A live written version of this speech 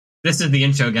This is the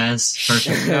intro, guys.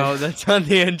 Perfect. No, that's not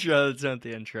the intro. That's not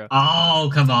the intro. Oh,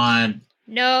 come on.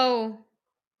 No.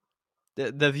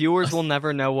 The viewers will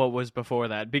never know what was before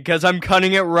that because I'm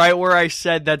cutting it right where I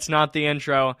said that's not the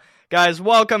intro. Guys,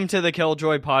 welcome to the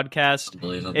Killjoy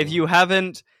podcast. If you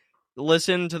haven't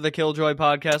listened to the Killjoy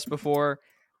podcast before,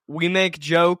 we make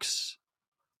jokes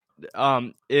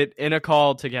in a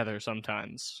call together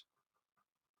sometimes.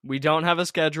 We don't have a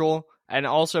schedule, and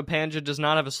also Panjed does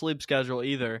not have a sleep schedule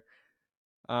either.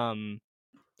 Bro,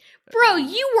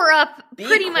 you were up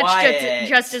pretty much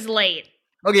just as late.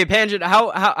 Okay, Panjed,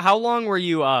 how long were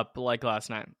you up like last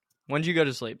night? When did you go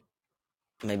to sleep?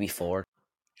 Maybe 4.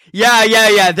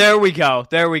 Yeah. There we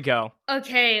go.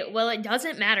 Okay, well, it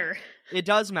doesn't matter. It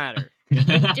does matter.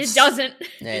 It doesn't.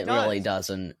 It really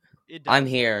doesn't. It does. I'm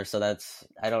here, so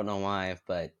I don't know why,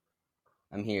 but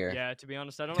I'm here. Yeah, to be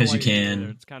honest, I don't know Because why you can.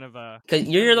 either. It's kind of Because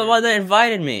you're the one that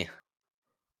invited me.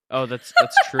 Oh, that's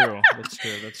true.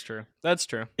 That's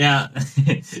true. Yeah.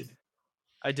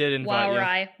 I did invite Wow, you.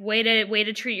 Rye. Way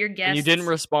to treat your guests. And you didn't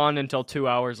respond until 2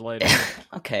 hours later.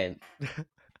 Okay.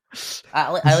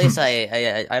 At least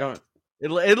I don't.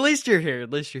 At least you're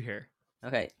here.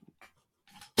 Okay.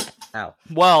 Ow.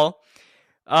 Well,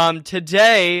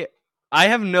 today I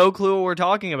have no clue what we're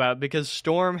talking about because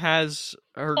Storm has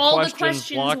her all questions the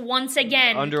questions locked once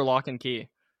again. under lock and key.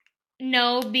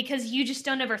 No, because you just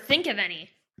don't ever think of any.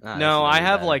 No, I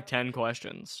have like 10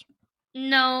 questions.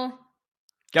 No.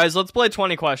 Guys, let's play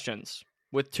 20 questions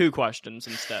with 2 questions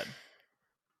instead.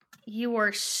 You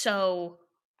are so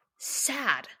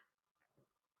sad.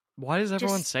 Why does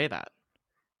everyone say that?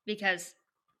 Because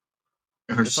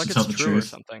It hurts It's like to tell it's the true or truth.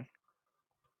 something.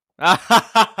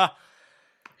 That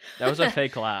was a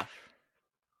fake laugh.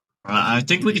 I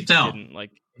think we could tell. Didn't like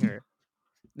hear.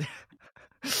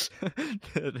 This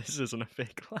isn't a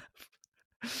fake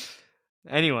laugh.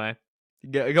 Anyway,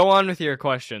 go on with your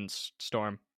questions,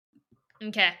 Storm.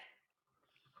 okay.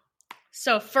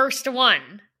 So first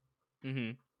one.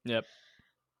 Yep.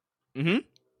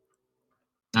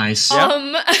 Nice.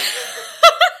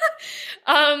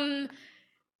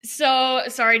 So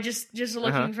sorry, just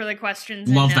looking for the questions.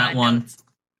 Love and, that one. notes.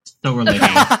 So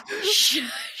relatable.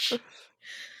 Shush.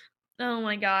 Oh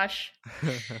my gosh.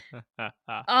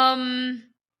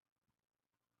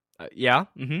 Yeah.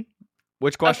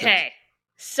 Which question? Okay.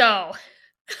 So.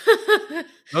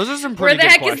 Those are some Where pretty the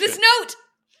good heck questions. is this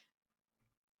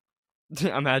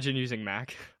note? Imagine using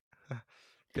Mac.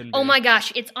 Couldn't Oh be. my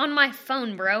gosh, it's on my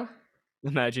phone, bro.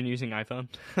 Imagine using iPhone.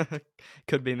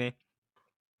 Could be me.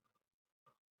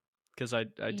 Because I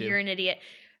do. You're an idiot.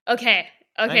 Okay.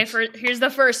 Thanks. Here's the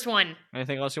first one.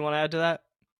 Anything else you want to add to that?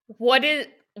 What?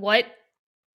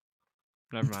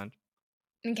 Never mind.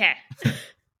 Okay.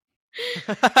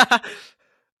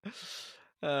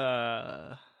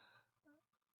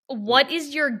 What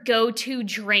is your go-to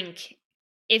drink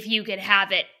if you could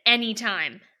have it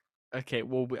anytime? Okay,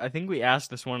 well, I think we asked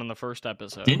this one in the first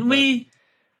episode. Didn't but we?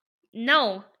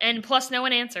 No, and plus no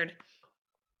one answered.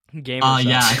 Gamer subs.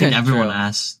 Yeah, I think everyone True.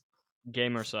 asked.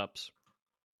 Gamer subs.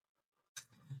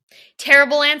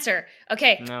 Terrible answer.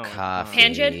 Okay. No. Coffee.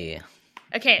 Panjed?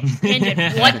 Okay,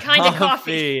 Panjed, what kind of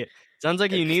coffee? Sounds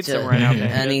like you need some right now,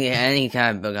 Panjed. Any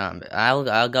kind of.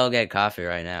 I'll go get coffee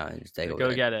right now and just take a Go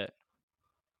look. get it.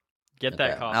 Get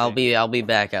that coffee. I'll be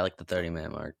back at like the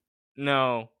 30-minute mark.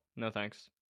 No thanks.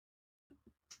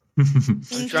 I'm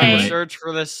trying to Okay. search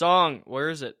for this song. Where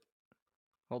is it?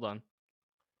 Hold on.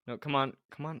 No, come on.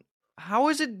 How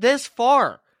is it this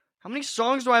far? How many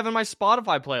songs do I have in my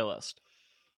Spotify playlist?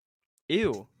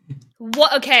 Ew.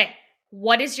 What? Okay.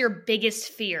 What is your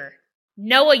biggest fear?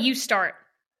 Noah, you start.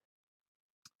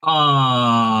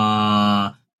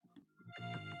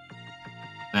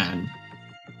 Man.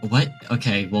 What?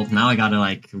 Okay, well, now I gotta,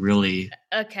 like, really...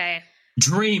 Okay.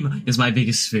 Dream is my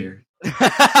biggest fear.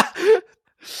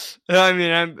 I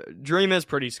mean, Dream is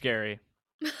pretty scary.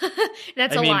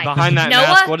 That's I a mean, lie. behind that Noah?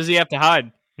 mask, what does he have to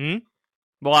hide?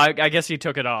 Well, I guess he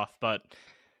took it off, but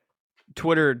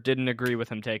Twitter didn't agree with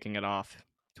him taking it off.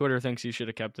 Twitter thinks he should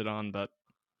have kept it on, but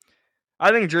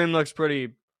I think Dream looks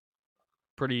pretty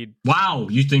Wow,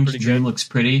 you think Pretty Dream good. looks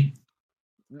pretty?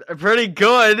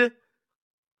 good.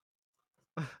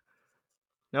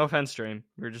 No offense, Dream.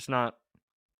 You're just not,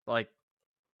 like...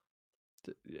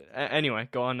 Anyway,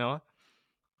 go on, Noah.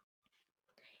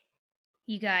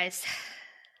 You guys.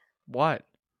 What?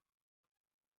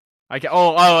 I can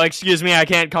Oh, excuse me, I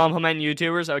can't compliment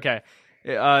YouTubers? Okay.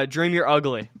 Dream, you're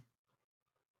ugly.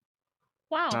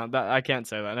 Wow. No, I can't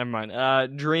say that. Never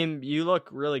mind. Dream, you look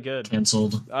really good.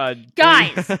 Cancelled.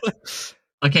 Guys!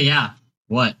 Okay, yeah.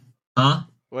 What? Huh?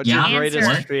 What's Yeah? your greatest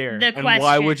Answer fear? the And why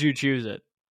question. would you choose it?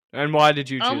 And why did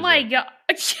you choose Oh my it? god!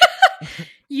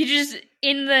 You just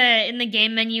in the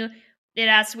game menu, it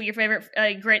asks what your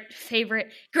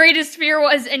greatest fear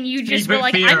was, and you just were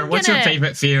like, fear. What's your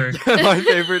favorite fear? My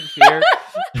favorite fear,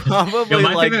 probably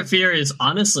my favorite fear is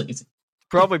honestly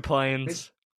probably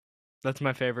planes. That's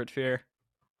my favorite fear.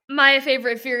 My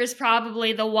favorite fear is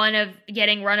probably the one of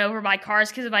getting run over by cars,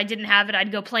 because if I didn't have it,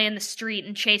 I'd go play in the street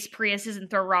and chase Priuses and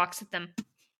throw rocks at them.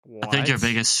 What? I think your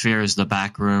biggest fear is the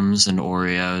back rooms and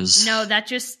Oreos. No,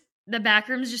 the back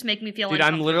rooms just make me feel Dude,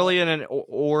 uncomfortable. I'm literally in an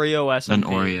Oreo SMP. And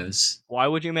Oreos. Why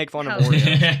would you make fun of How-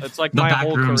 Oreos? It's like The my back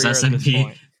whole rooms career at this SMP,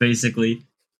 point. basically.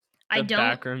 I don't.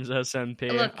 Backrooms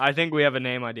SMP. Look. I think we have a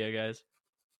name idea, guys.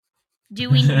 Do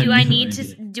I need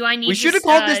We should have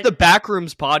called this the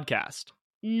Backrooms podcast.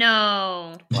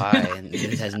 No. Why?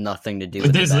 This has nothing to do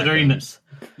with There's the literally backrooms.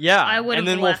 Yeah, I would've and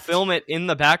then left. we'll film it in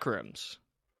the Backrooms.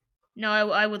 No,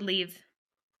 I would leave.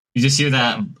 You just hear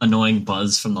that annoying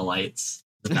buzz from the lights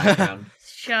in the background.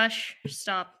 Shush.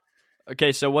 Stop.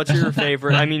 Okay, so what's your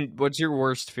favorite? I mean, what's your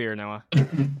worst fear, Noah?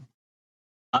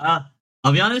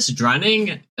 I'll be honest,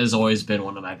 drowning has always been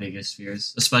one of my biggest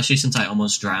fears, especially since I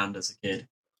almost drowned as a kid.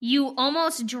 You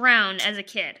almost drowned as a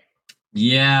kid.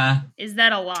 Yeah. Is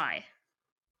that a lie?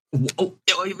 Oh,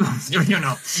 you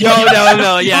know.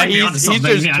 No. Yeah, he's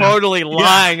just totally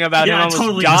lying about him almost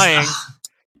totally dying.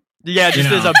 Yeah, just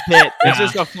You as know. a bit. It's Yeah.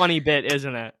 just a funny bit,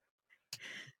 isn't it?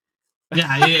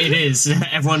 Yeah, it is.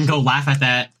 Everyone go laugh at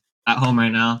that at home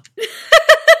right now.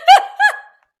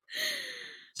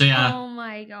 So yeah. Oh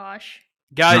my gosh.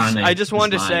 Guys, Drowning I just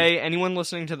wanted to is say, anyone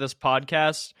listening to this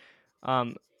podcast,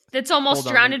 That's almost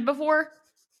Hold on. drowned before?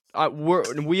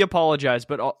 we apologize,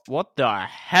 but what the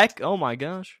heck? Oh my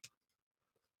gosh.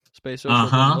 Space Social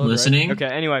doesn't load, right? listening. Okay,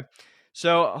 anyway.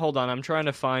 So, hold on, I'm trying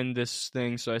to find this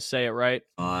thing so I say it right.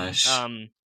 Gosh.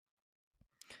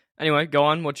 Anyway, go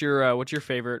on. What's your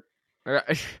favorite?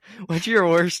 What's your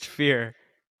worst fear?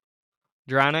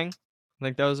 Drowning? I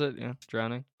think that was it. Yeah,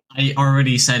 drowning. I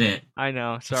already said it. I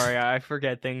know. Sorry, I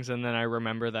forget things and then I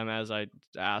remember them as I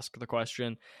ask the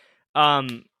question.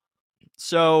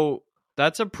 So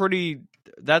that's a pretty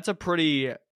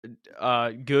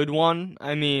good one.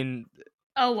 I mean,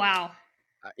 Oh, wow.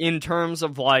 in terms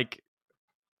of like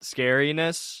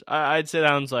scariness, I'd say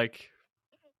that one's like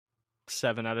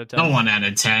 7 out of 10. No 1 out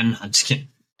of 10. I'm just kidding.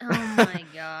 Oh my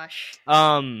gosh.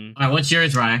 Alright, what's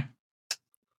yours, Ryan?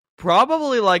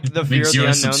 Probably like the fear of the Zero unknown,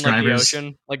 like the subscribers.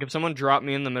 ocean. Like if someone dropped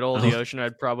me in the middle of the ocean,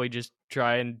 I'd probably just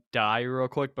try and die real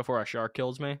quick before a shark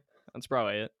kills me. That's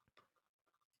probably it.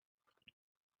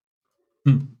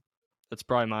 That's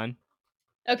probably mine.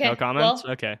 Okay. No comments?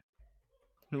 Well, Okay.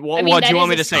 I What mean, do you that want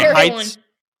me is to a say? scary Heights?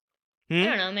 one. I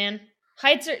don't know, man.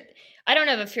 Heights are... I don't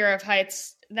have a fear of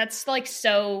heights. That's, like,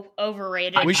 so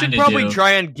overrated. We should kinda probably do.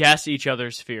 try and guess each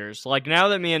other's fears. Like now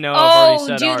that me and Noah have already Oh,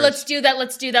 said dude, ours. let's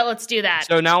do that.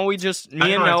 So now we just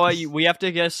me and Alright. Noah, we have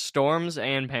to guess Storms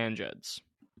and Panjeds.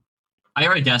 I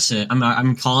already guessed it.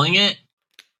 I'm calling it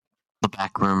the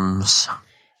Backrooms.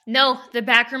 No, the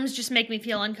backrooms just make me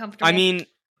feel uncomfortable. I mean,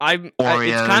 it's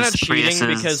Oreos, kind of cheating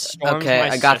Priuses. because Storms Okay, my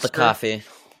I got the sister. coffee.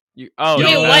 Wait, Wait,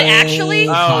 what, actually?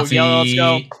 Oh, Coffee. yo, let's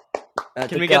go. Got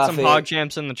Can the we get some coffee.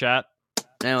 PogChamps in the chat?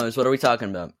 Anyways, what are we talking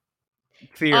about?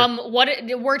 Fear.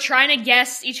 We're trying to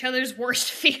guess each other's worst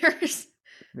fears.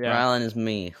 Yeah. Rylan is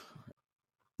me.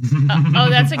 Oh,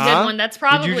 that's a good Huh? one. That's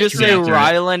probably Did you just true. say Accurate.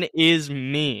 Rylan is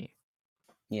me?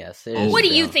 Yes, it Oh. is. What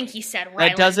do you Bill. think he said, Rylan?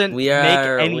 That doesn't We make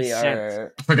are. any we sense.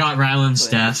 are. I forgot Rylan's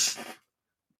Twins. death.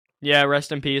 Yeah,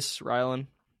 rest in peace, Rylan.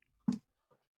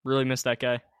 Really miss that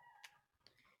guy.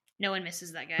 No one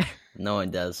misses that guy. No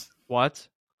one does. What?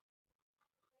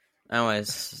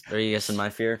 Anyways, are you guessing my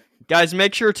fear? Guys,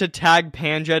 make sure to tag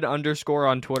Panjed _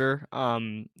 on Twitter.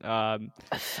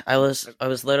 I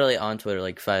was literally on Twitter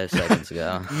like 5 seconds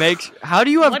ago. How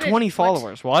do you have What 20 what?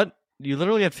 followers? What? You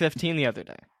literally had 15 the other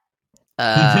day.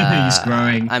 He's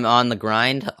growing. I'm on the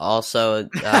grind. Also, On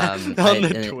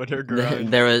the Twitter grind.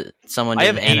 There was someone I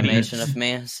did have an 80. animation of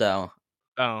me, so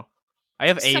Oh. I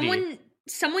have 80.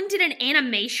 Someone did an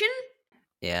animation?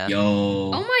 yeah.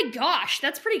 Yo. Oh my goch,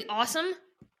 that's pretty awesome.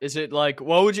 Is it like,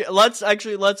 what would you,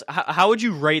 how would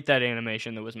you rate that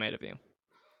animation that was made of you?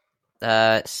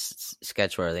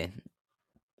 Sketchworthy.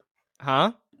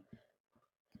 Huh?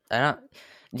 I don't.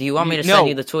 Do you want me to No. send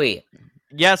you the tweet?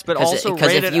 Yes, but 'Cause also 'cause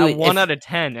rate if it you- a 1 if- out of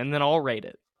 10, and then I'll rate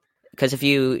it. Because if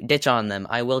you ditch on them,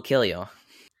 I will kill you.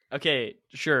 Okay,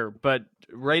 sure, but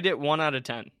rate it 1 out of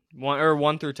 10.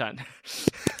 1 through 10.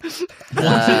 1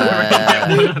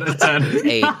 out of 10.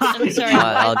 8. I'm sorry.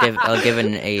 I'll give it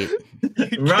an 8.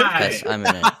 Right. Because I'm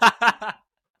in it.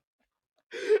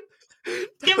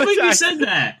 Give can't believe you said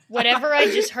that. Whatever I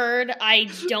just heard, I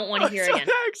don't want to hear again.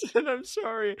 Accent, I'm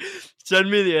sorry. Send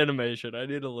me the animation. I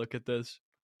need to look at this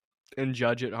and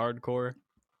judge it hardcore.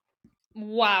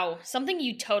 Wow, something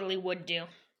you totally would do.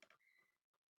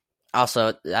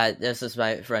 Also, this is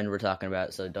my friend we're talking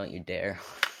about, so don't you dare.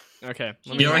 Okay.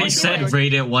 You already said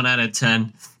rate it 1 out of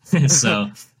 10,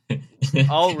 so...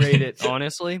 I'll rate it,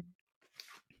 honestly.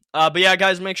 But yeah,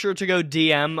 guys, make sure to go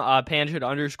DM Panjed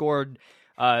 _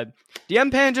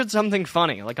 DM Panjed something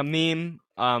funny, like a meme.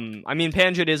 I mean,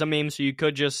 Panjed is a meme, so you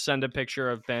could just send a picture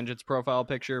of Panjed's profile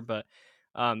picture, but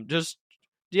just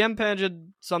DM Panjed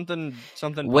something.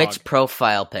 Which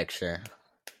profile picture?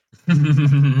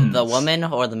 The woman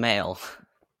or the male?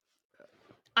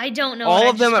 I don't know. All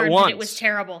of them at once. It was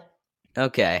terrible.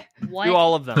 Okay. What? Do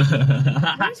all of them.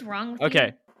 What is wrong with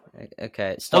Okay.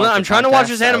 Okay. Hold on, I'm trying to watch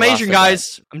this animation,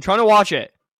 guys. I'm trying to watch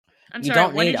it. I'm You sorry,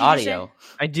 don't what need did you audio.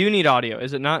 say? I do need audio.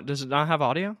 Does it not have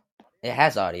audio? It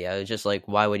has audio. It's just like,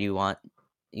 why would you want?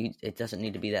 It doesn't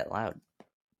need to be that loud.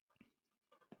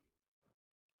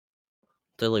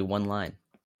 Literally one line.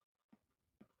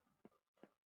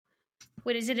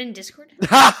 Wait, is it in Discord?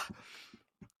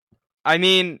 I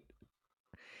mean,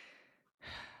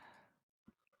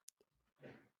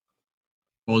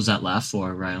 What was that laugh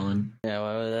for, Rylan? Yeah.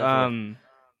 Why would that?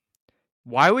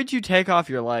 why would you take off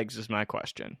your legs? Is my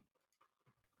question.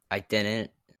 I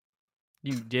didn't.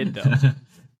 You did though.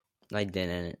 I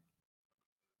didn't.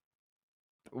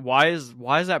 Why is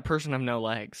that person have no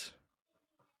legs?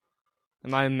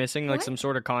 Am I missing like What? some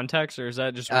sort of context, or is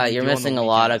that just what you You're do on the missing a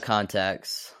lot of weekends?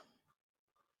 context.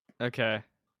 Okay.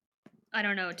 I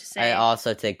don't know what to say. I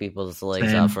also take people's legs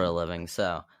Same. out for a living,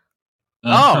 so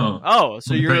So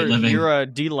Great living. you're a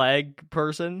D-leg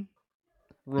person?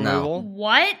 Removal?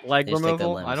 What? Leg They just take their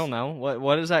removal? limbs. I don't know.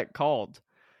 What is that called?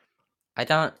 I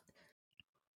don't.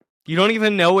 You don't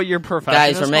even know what your profession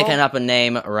Guys, is we're making called? up a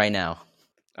name right now.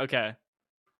 Okay.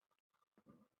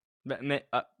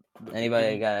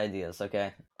 Anybody got ideas?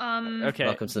 Okay. Okay.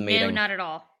 Welcome to the No, meeting. not at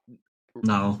all.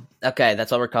 No. Okay,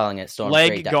 that's what we're calling it. Storm.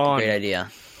 Leg great, gone. Great idea.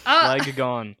 Leg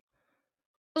gone.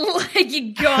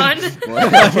 Leg gone.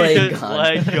 Leg gone.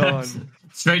 Leg gone.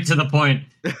 Straight to the point.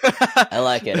 I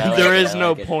like it. There is I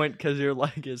no like it. point because your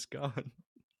leg is gone.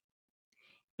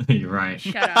 You're right.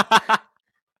 Shut up.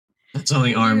 It's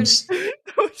only arms. That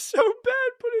was so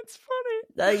bad, but it's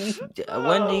funny.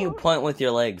 When do you point with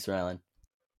your legs, Rylan?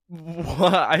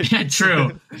 What? Yeah,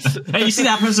 true. Hey, you see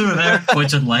that person over there?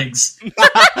 Bunch of legs.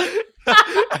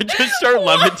 I just start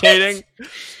levitating.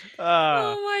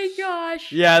 Oh my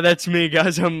gosh. Yeah, that's me,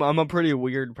 guys. I'm a pretty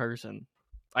weird person.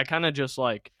 I kind of just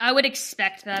like, I would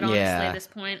expect that, honestly, Yeah. at this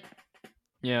point.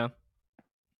 yeah.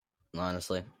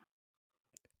 Honestly.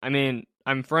 I mean,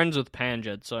 I'm friends with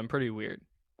Panjed, so I'm pretty weird.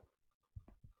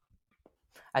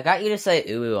 I got you to say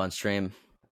ooh on stream.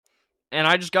 And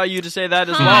I just got you to say that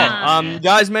as Huh. well.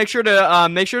 Guys, make sure to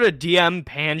DM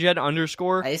Panjed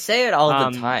 _ I say it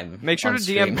all the time. Make sure on to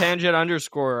stream. DM Panjed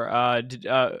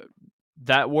 _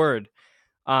 that word.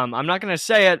 I'm not gonna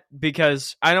say it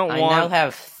because I don't I want. now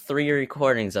have 3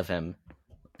 recordings of him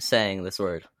saying this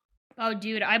word. Oh,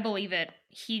 dude, I believe it.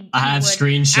 He I have would.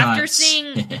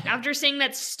 screenshots. After seeing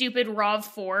that stupid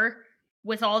ROV4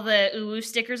 with all the ooh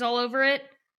stickers all over it,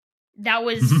 that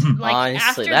was like Honestly,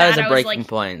 after that was I a was breaking like,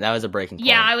 point. That was a breaking point.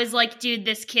 yeah, I was like, dude,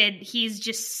 this kid, he's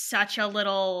just such a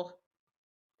little.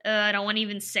 I don't want to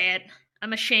even say it.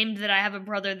 I'm ashamed that I have a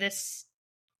brother this.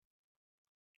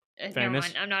 Never Famous?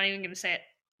 mind. I'm not even gonna say it.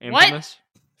 Infamous?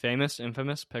 Famous?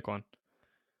 Infamous? Pick one.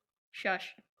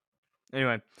 Shush.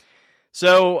 Anyway.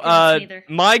 So, That's neither.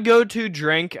 my go-to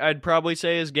drink, I'd probably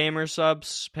say, is Gamer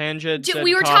Subs. Panjed Dude, said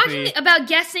we were coffee. talking about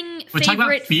guessing We're talking about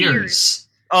favorite fears.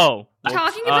 Oh.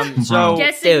 Talking about so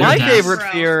guessing Dude, my Yes. favorite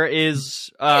bro. fear is,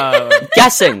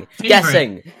 Guessing.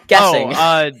 Favorite. Guessing.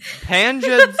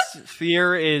 Panjed's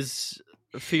fear is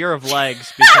fear of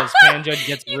legs because Panjed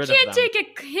gets You rid of can't them.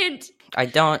 take a hint.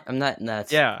 I'm not,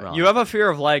 that's Yeah, wrong. you have a fear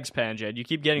of legs, Panjed. You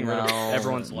keep getting rid of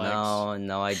everyone's legs.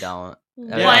 No, I don't.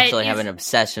 I Yeah. actually have is- an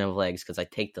obsession with legs because I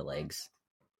take the legs.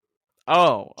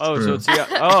 Oh, so True. it's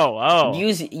oh.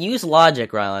 Use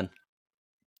logic, Rylan.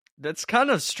 That's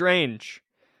kind of strange.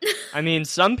 I mean,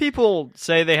 some people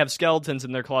say they have skeletons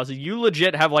in their closet. You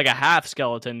legit have like a half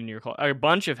skeleton in your closet, a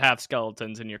bunch of half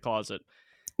skeletons in your closet.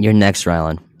 You're next,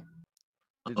 Rylan.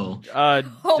 Oh. Oh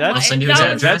That's my- I'll send you his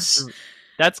that was- address.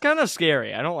 that's kind of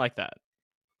scary. I don't like that.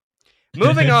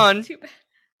 Moving on. Too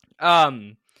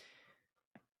bad.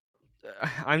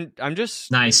 I'm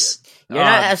just Nice. You're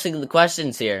not asking the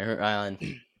questions here,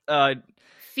 Rylan. Uh,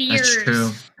 Fears. That's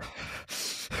true.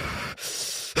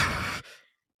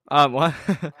 What?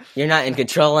 You're not in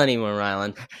control anymore,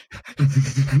 Rylan.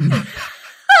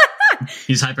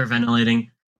 He's hyperventilating.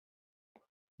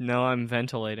 No, I'm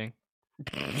ventilating.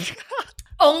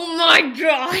 Oh my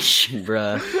gosh.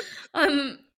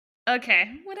 Bruh.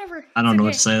 Okay, whatever. I don't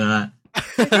It's know what okay.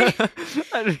 to say to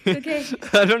that. Okay.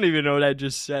 I don't even know what I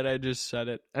just said. I just said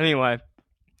it. Anyway.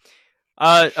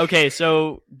 Okay,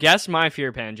 so guess my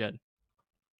fear, Panjed.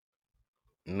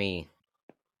 Me.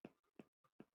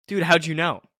 Dude, how'd you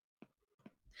know?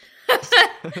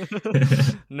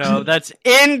 No, that's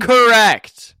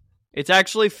incorrect. It's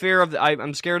actually fear of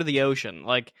I'm scared of the ocean.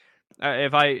 Like,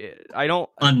 if I don't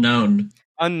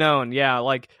unknown, yeah.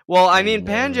 Like, well, I mean,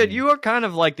 Panjed, you are kind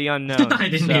of like the unknown. I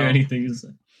didn't hear anything you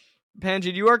said.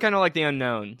 Panjed, you are kind of like the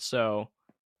unknown. So,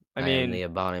 I am mean, the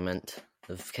embodiment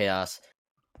of chaos.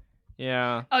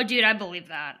 yeah, Oh, dude, I believe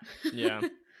that. yeah.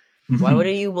 Why would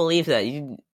you believe that?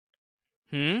 You.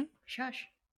 Shush.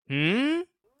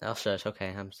 Oh, shush.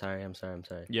 Okay, I'm sorry.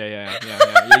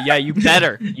 Yeah. You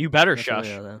better That's shush.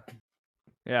 real, though.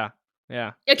 Yeah.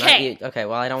 Not Okay. you. Okay,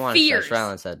 well, I don't want to Fears. shush.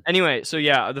 Rylan said. Anyway, so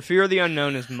yeah, the fear of the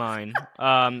unknown is mine.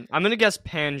 I'm gonna guess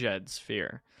Panjed's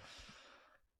fear.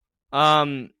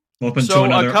 Open So to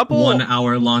another a couple- 1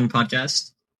 hour long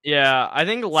podcast. Yeah, I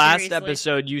think last Seriously?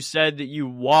 episode you said that you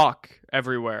walk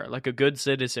everywhere like a good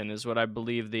citizen is what I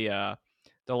believe the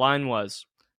line was.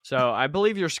 So I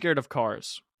believe you're scared of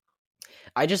cars.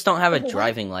 I just don't have a What?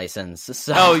 driving license.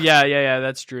 So. Oh yeah,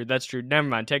 that's true. Never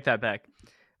mind, take that back.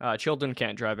 Children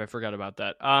can't drive. I forgot about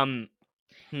that. I'm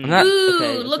not- Ooh,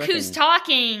 okay, look let's who's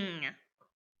talking.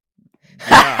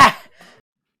 Yeah.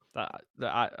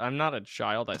 I'm not a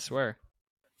child, I swear.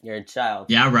 You're a child.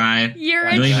 Yeah, right. You're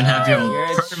You don't a even have your child. You're a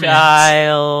permits.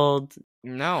 child.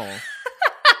 No.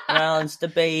 Rylan's the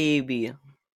baby.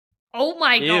 Oh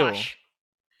my Ew. gosh.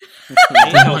 I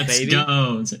ain't no Let's baby.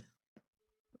 go.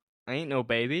 I ain't no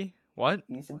baby. What?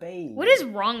 He's a baby. What is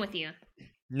wrong with you?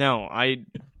 No, a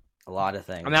lot of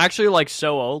things? I'm actually like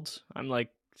so old. I'm like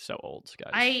so old,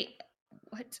 guys.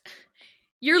 What?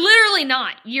 You're literally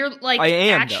not. You're like I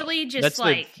am actually though. just That's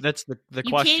like the you can't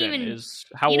question even- is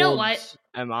how you know old what?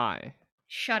 am I?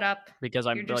 shut up. Because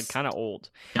I'm You're like just- kind of old.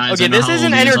 Guys, Okay, I know this how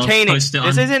isn't old he is. I'll entertaining. post it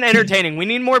This on- isn't entertaining. We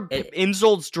need more It-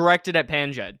 insults directed at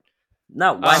Panjed.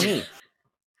 No, why Um, me?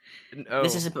 Oh.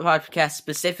 This is a podcast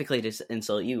specifically to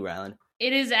insult you, Rylan.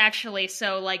 It is actually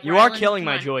so like You are Rylan, killing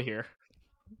come my on. joy here.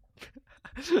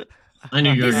 I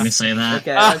knew you were going to say that.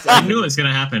 Okay, Ah. let's I knew it was going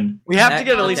to happen. We have to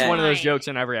get at least Okay. one of those Fine. jokes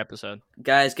in every episode.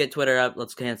 guys, get Twitter up.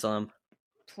 Let's cancel him.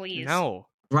 Please. No,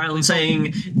 Rylan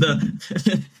saying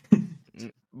the.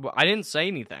 Well, I didn't say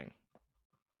anything.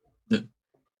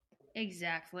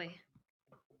 Exactly.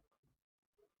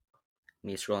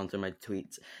 Me scrolling through my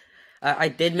tweets. I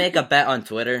did make a bet on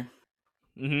Twitter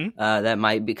Mm-hmm. that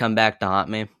might come back to haunt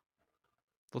me.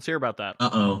 Let's hear about that.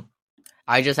 Uh-oh.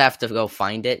 I just have to go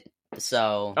find it.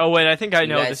 So Oh wait, I think I You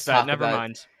know guys this bet. talk Never about-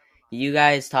 mind. you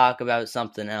guys talk about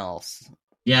something else.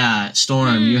 Yeah,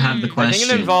 Storm, you have the I I questions.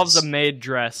 think it involves a maid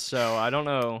dress, so I don't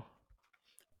know.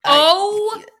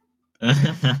 Oh,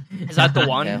 Is that the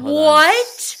one? Okay, hold on.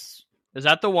 what? Is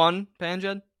that the one,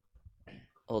 Panjed?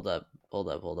 Hold up.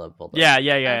 Yeah,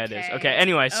 it is. Okay.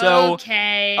 Anyway, so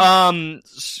Okay.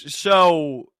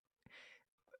 so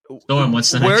Storm,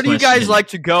 what's the next where do you guys question? like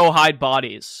to go hide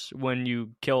bodies when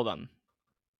you kill them?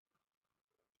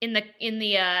 in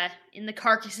the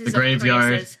carcasses The of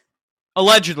graveyard. Priuses.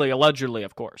 Allegedly,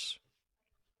 of course.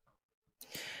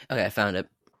 Okay, I found it.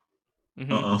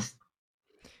 Mhm. Uh-oh.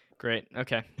 Great.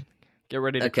 Okay. Get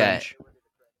ready to Okay. cringe.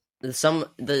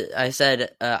 I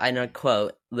said, I know,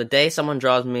 quote, "The day someone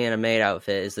draws me in a maid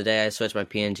outfit is the day I switch my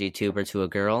PNG tuber to a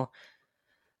girl."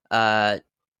 Got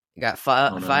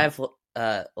Oh, no. five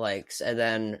likes, and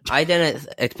then I didn't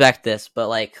expect this, but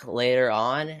like later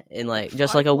on, in like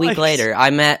just like a week Likes. later, I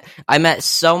met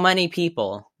so many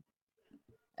people,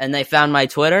 and they found my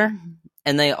Twitter,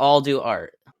 and they all do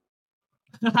art.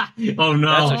 Oh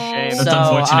no. That's a shame. That's so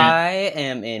unfortunate. I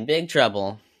am in big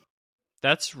trouble.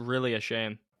 That's really a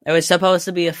shame. It was supposed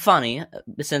to be a funny,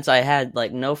 since I had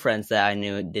like no friends that I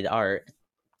knew did art.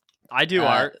 I do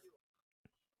art.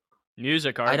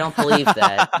 Music art. I don't believe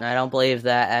that. I don't believe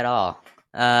that at all.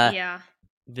 Yeah.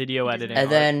 Video editing. And art.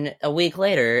 then a week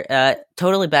later,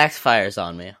 totally backfires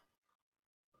on me.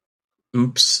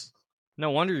 Oops.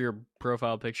 No wonder your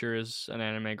profile picture is an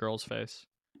anime girl's face.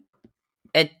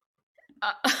 It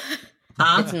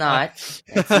Huh? it's not.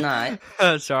 It's not.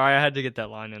 Sorry, I had to get that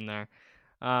line in there.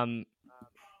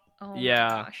 Oh Yeah.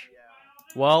 my gosh.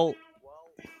 Well,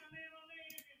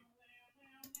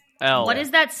 L. What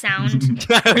is that sound?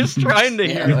 I was trying to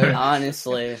Yeah, hear like, that.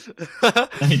 honestly,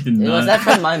 I did not. was that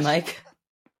from my mic?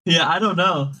 Yeah, I don't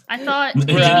know. I thought He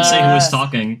didn't say who was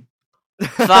talking.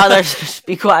 Father, just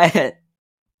be quiet.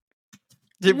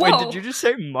 Wait, Whoa. did you just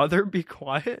say mother be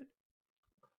quiet?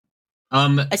 I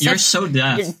You're said- so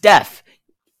deaf. You're deaf.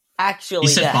 Actually, You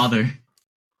said deaf. father.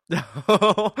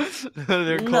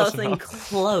 They're close Nothing enough.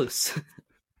 close.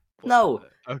 No.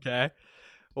 Okay.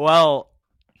 Well,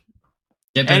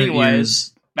 Get better Anyways.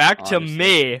 ears. back to Honestly.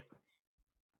 me.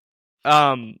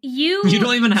 you. You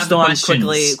don't even have the Storm,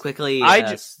 questions. quickly. I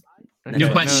just-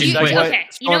 New question, You- quick. okay,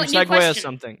 you know what, new Segue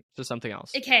question. to something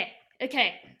else. Okay.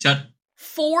 Shut.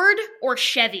 Ford or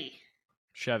Chevy?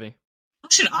 Chevy. How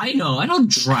should I know? I don't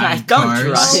drive I don't cars.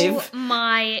 drive. Oh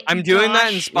my! I'm doing that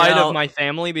in gosh. spite You know- of my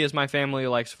family because my family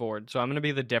likes Ford. So I'm gonna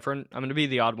be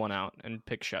the odd one out and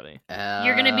pick Chevy.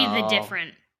 You're gonna be the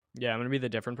different. Yeah, I'm gonna be the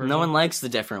different person. No one likes the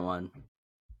different one.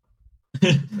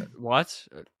 What?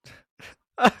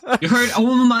 You heard?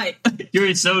 Oh my!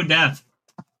 You're so deaf.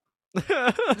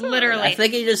 Literally. I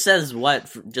think he just says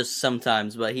what just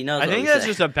sometimes, but he knows. I what think we that's say.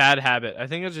 just a bad habit. I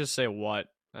think it's just say what.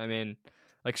 I mean,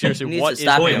 like He seriously, needs what to is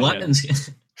stop Wait, it. what?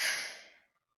 Panjed?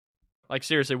 Like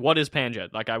seriously, what is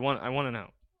Panjed? Like I want to know.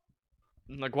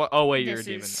 Like what? Oh wait, you're a This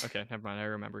demon. is- Okay, never mind. I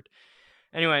remembered.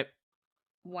 Anyway,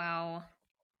 Wow.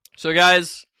 so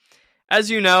guys, as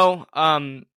you know,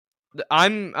 I'm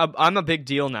a big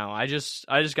deal now. I just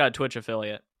got a Twitch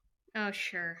affiliate. Oh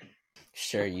sure.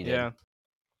 Sure, you do. Yeah.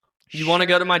 You want to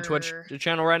go to my Twitch Sure.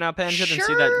 channel right now, Panjed, and see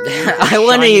Sure. that? I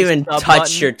wouldn't shiny even sub touch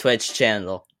button? your Twitch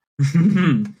channel.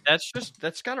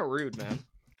 That's kind of rude, man.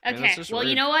 Yeah, Okay. that's just Well, you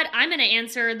rude. know what? I'm gonna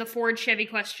answer the Ford Chevy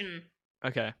question.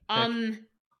 Okay.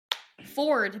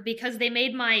 Ford because they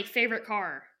made my favorite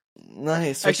car.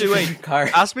 Nice. Actually, What's your wait. favorite car?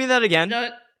 Ask me that again.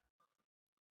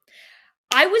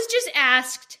 I was just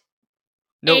asked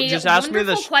No, a just ask me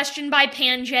wonderful the. question by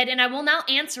Panjed, and I will now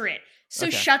answer it. So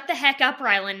Okay. shut the heck up,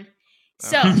 Rylan.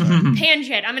 So, Oh,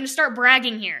 Panjed, I'm going to start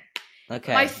bragging here.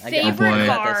 Okay. My I got- favorite boy. I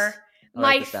got car, this. I'll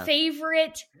write my this down.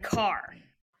 favorite car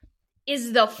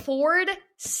is the Ford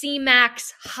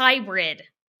C-Max Hybrid.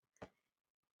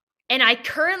 And I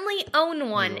currently own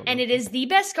one, and it is the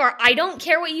best car. I don't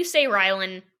care what you say,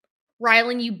 Rylan.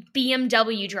 Rylan, you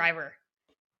BMW driver.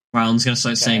 Rylan's gonna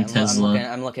start Okay, saying I'm Tesla.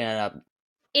 I'm looking it up.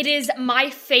 It is my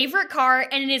favorite car,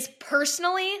 and it is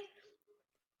personally,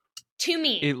 to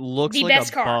me, It looks the like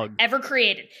best a car bug. ever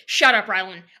created. Shut up,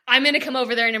 Rylan. I'm gonna come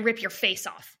over there and rip your face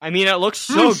off. I mean, it looks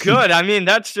so good. I mean,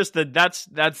 that's just that's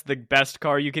the best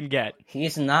car you can get.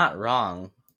 He's not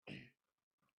wrong.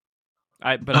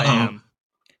 I Uh-oh. am.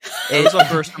 It was the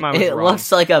first time I was It wrong.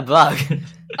 looks like a bug.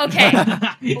 Okay,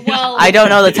 well, I don't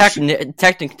know the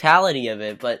technicality of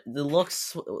it, but the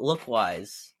look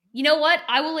wise. you know what?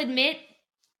 I will admit,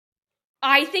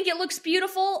 I think it looks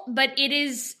beautiful, but it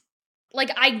is like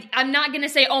I'm not gonna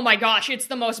say, oh my gosh, it's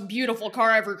the most beautiful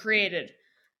car ever created,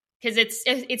 because it's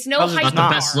no 'Cause it's hype Not the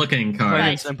car. best looking car. Plain Right.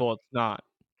 and simple, it's not.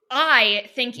 I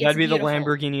think it's That'd be beautiful. the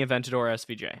Lamborghini Aventador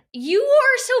SVJ. You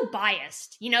are so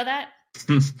biased. You know that?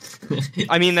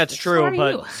 I mean, that's true, are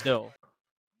but you? still,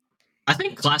 I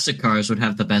think classic cars would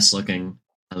have the best looking,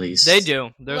 at least. they do.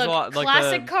 There's Look, a lot like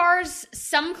classic cars.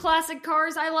 Some classic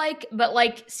cars I like, but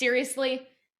like seriously,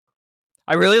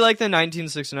 I really like the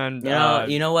 1969.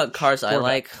 You know what cars I Corvette.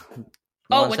 like?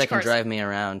 Oh, Ones which that can cars? drive me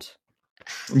around.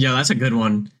 Yeah, that's a good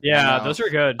one. Yeah, I know. those are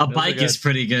good. A Those are bike good. is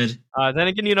pretty good. Then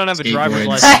again, you don't have a driver's Skateboards.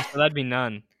 license, so that'd be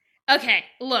none. okay.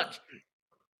 Look,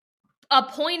 a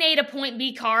point A to point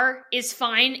B car is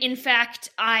fine. In fact,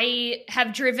 I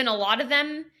have driven a lot of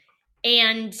them,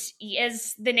 and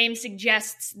as the name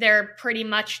suggests, they're pretty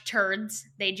much turds.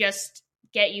 They just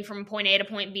get you from point A to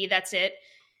point B. That's it.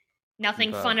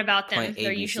 Nothing But fun about them. point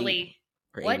They're ABC. usually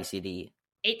Or What? ABCD.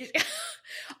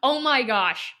 oh my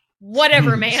gosh.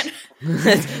 Whatever, man.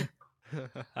 That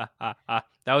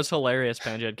was hilarious,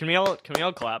 Panjed. Can we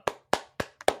all clap?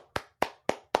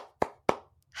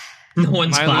 No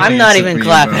one's I'm clapping. I'm not except even for you,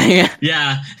 clapping. bro.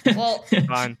 Yeah. Well,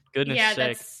 Fine. Goodness yeah,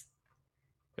 sake. that's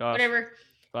Gosh. whatever.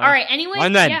 Fine. All right. Anyway,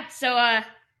 Fine then. yeah. So,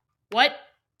 what?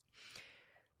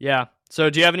 Yeah. So,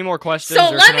 do you have any more questions? So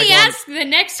or let can I me go on? ask the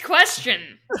next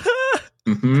question: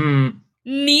 hmm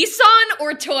Nissan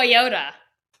or Toyota?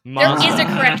 There is a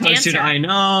correct How should answer. I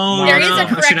know? There is a How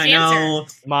should correct I know?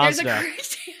 There's a Mazda.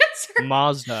 correct answer.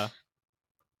 Mazda.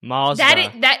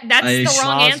 Mazda. That's the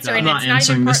wrong Mazda. answer, I'm and not it's not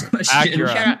answering even this part. question. Acura.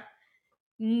 Shut up.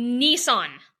 Nissan.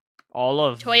 All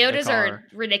of the Toyotas car. are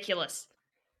ridiculous.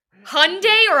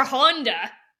 Hyundai or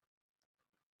Honda?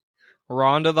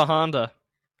 Ronda the Honda.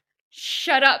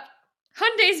 Shut up.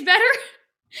 Hyundai's better.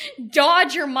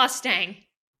 Dodge or Mustang?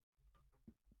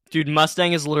 Dude,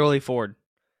 Mustang is literally Ford.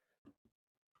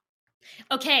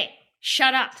 Okay,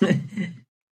 shut up.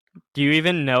 Do you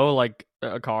even know like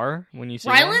a car when you see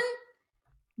Rylan, one?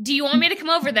 do you want me to come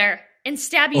over there and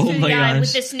stab you Oh through my the eye with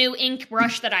gosh. this new ink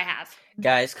brush that I have?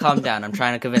 Guys, calm down. I'm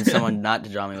trying to convince someone not to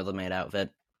draw me with a maid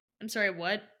outfit. I'm sorry,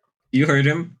 what? You heard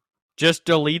him. Just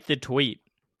delete the tweet.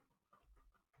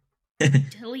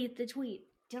 Delete the tweet.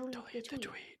 Delete the tweet.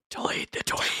 Delete the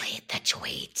tweet. Delete the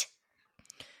tweet.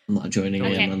 I'm not joining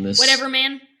Okay, in on this. whatever,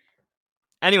 man.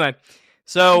 Anyway,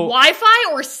 so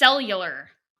Wi-Fi or cellular?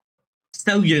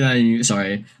 Cellular.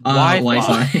 Sorry. Wi-Fi.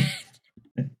 Wi-Fi.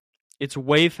 it's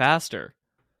way faster.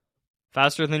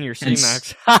 Faster than your Hence-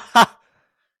 C-Max.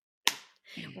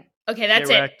 Okay, that's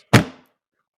Get it. wrecked.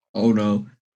 Oh no,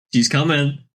 she's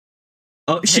coming.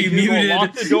 Oh, she Hey, Google, muted.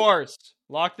 lock the doors.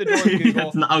 Lock the doors, Google.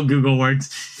 That's not how Google works.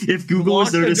 If Google was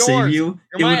Lock there the to save doors. you,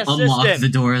 You're it my would unlock assistant. the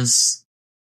doors.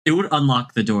 It would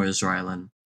unlock the doors, Rylan.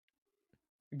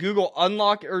 Google,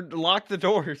 unlock or lock the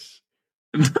doors.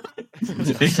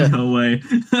 No way.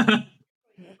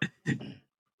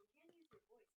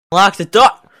 Lock the door!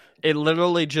 It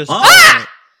literally just... Ah!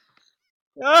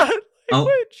 Ah, Oh.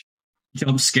 language.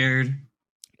 Jump scared.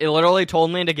 It literally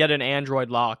told me to get an Android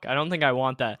lock. I don't think I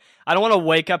want that. I don't want to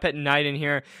wake up at night and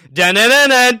hear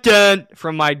dun-dun-dun-dun-dun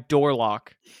from my door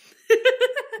lock.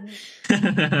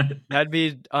 That'd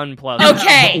be unpleasant.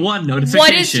 Okay. One notification.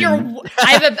 What is your?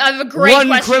 I have a great One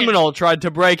question. criminal tried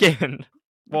to break in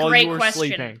while Great you were question.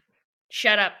 sleeping.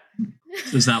 Shut up.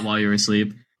 Was that while you were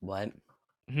asleep? What?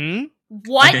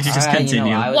 What? Okay, just Alright,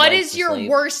 continue. I would What like is to your sleep.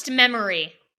 worst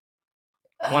memory?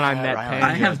 When I met Rylan. Panjed.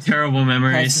 I have terrible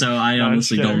memory, so I No,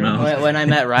 honestly shit. don't know. When I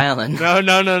met Rylan.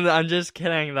 No, I'm just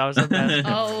kidding. That was the best.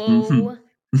 Oh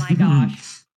my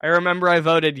gosh! I remember I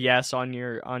voted yes on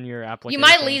your application. You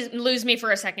might lose me for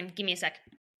a second. Give me a sec.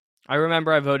 I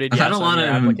remember I voted I've yes had a on lot your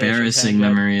of application, embarrassing Panjed.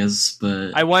 memories,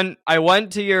 but I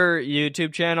went to your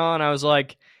YouTube channel and I was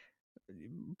like,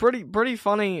 pretty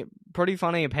funny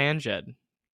Panjed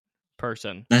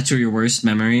person. that's your worst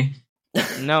memory.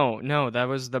 No, that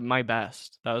was my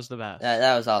best. That was the best.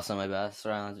 That was also my best.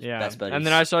 Rylan's Yeah, best buddies. and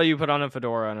then I saw you put on a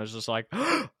fedora and I was just like,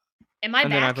 and Am I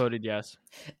then I back? voted yes.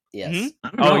 Yes. Hmm? I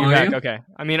don't Oh, know, you're are back. you? Okay.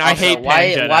 I mean, I Also, hate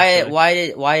Panjed.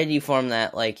 actually. why did you form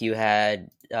that like you had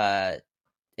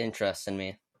interest in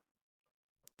me?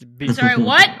 Sorry,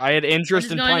 what? I had interest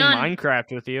is in going playing on?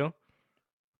 Minecraft with you.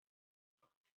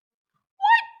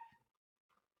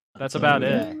 That's about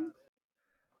it. Okay.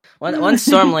 Once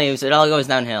Storm leaves, it all goes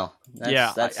downhill.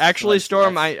 That's actually, that's-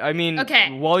 Storm. that's- I mean,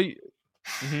 Okay. While you,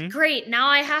 Mhm. Great. Now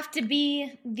I have to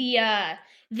be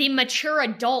the mature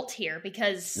adult here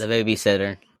because the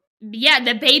babysitter.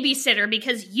 the babysitter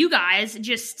because you guys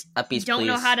just Uppies, don't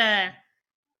know please. how to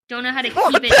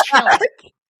keep it chill.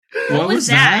 What was was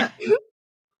that?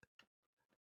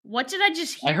 What did I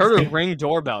just hear? I heard a ring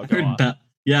doorbell I go heard off. that.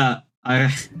 Yeah, I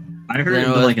heard Then it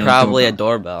was like probably a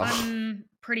doorbell. doorbell. I'm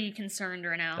pretty concerned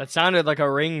right now. That sounded like a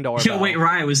ring doorbell. Yo, wait,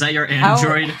 Ryan, was that your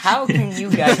Android? How can you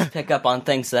guys pick up on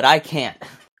things that I can't?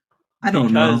 I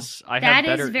don't know. Because I have That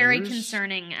better is very ears?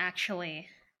 concerning, actually.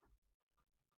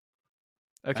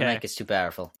 My Okay. mic is too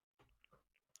powerful.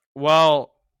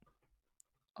 Well,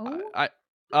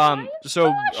 Oh,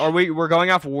 so we're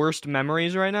going off worst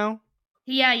memories right now?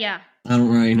 yeah. I don't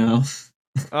really know.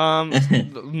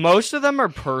 Most of them are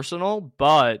personal,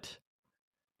 but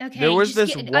Okay. there was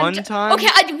just this get- one time. Okay,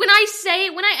 when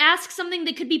I ask something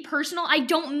that could be personal, I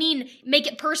don't mean make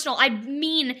it personal. I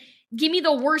mean give me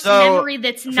the worst So, memory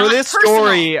that's for not this personal.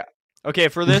 story, okay,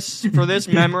 for this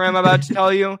memory I'm about to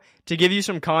tell you, to give you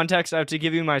some context, I have to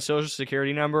give you my social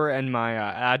security number and my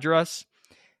address.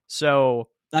 So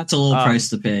That's a little price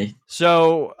to pay.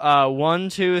 So 1,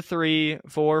 2, 3,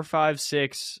 4, 5,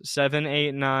 6, 7,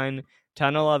 8, 9,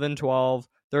 10, 11, 12,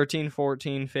 13,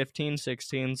 14, 15,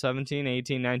 16, 17,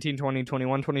 18, 19, 20,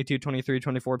 21, 22, 23,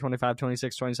 24, 25,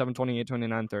 26, 27, 28,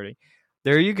 29, 30.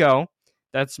 There you go.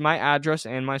 That's my address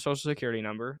and my social security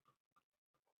number.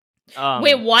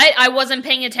 Wait, what? I wasn't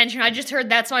paying attention. I just heard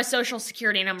that's my social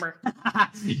security number.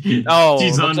 Oh,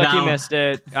 She's looks on like you now. missed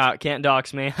it. Can't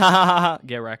dox me.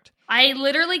 Get wrecked. I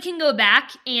literally can go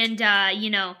back and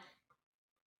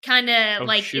kind of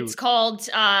Oh, shoot. it's called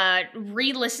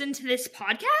re-listen to this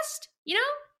podcast, you know?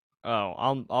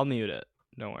 Oh, I'll mute it.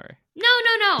 Don't worry. No.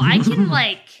 I can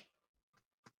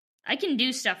I can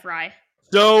do stuff, Rye.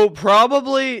 So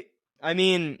probably, I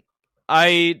mean,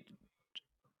 I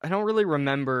don't really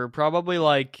remember. Probably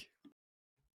like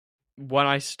when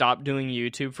I stopped doing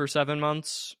YouTube for 7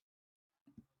 months.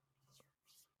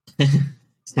 I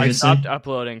Seriously? stopped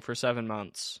uploading for 7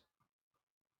 months.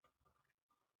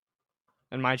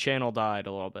 And my channel died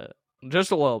a little bit.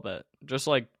 Just a little bit. Just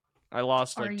like I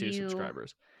lost Are like 2 you-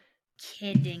 subscribers.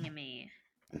 Kidding me.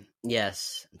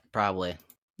 Yes, probably.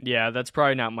 Yeah, that's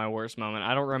probably not my worst moment.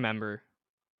 I don't remember.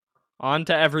 On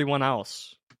to everyone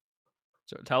else.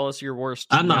 So tell us your worst.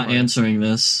 I'm not memory. answering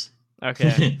this.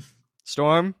 Okay.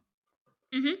 Storm?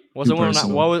 Mm-hmm. Was it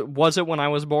when I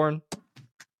was born?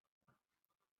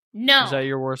 No. Is that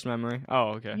your worst memory?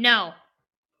 Oh, okay. No.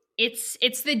 It's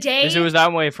the day. It was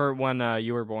that way for when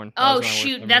you were born. Oh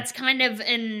shoot, that's kind of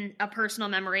a personal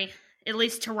memory, at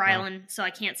least to Rylan, so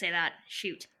I can't say that.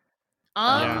 Shoot.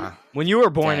 Yeah. When you were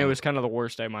born, it was kind of the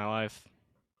worst day of my life.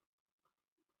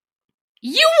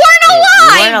 You weren't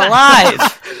alive! You weren't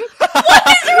alive! What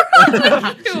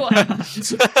is wrong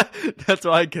with you? That's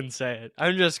why I can say it.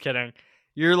 I'm just kidding.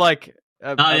 You're like...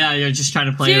 yeah, you're just trying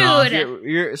to play it off.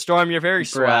 You're Storm, you're very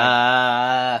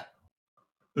swag.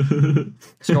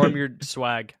 Storm, you're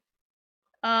swag.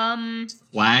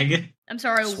 Swag? I'm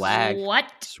sorry, Swag.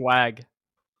 what? Swag.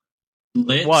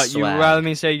 Lit? What, Swag. you rather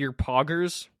me say you're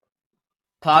poggers?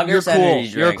 Poggers You're cool. energy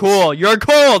You're drinks. cool. You're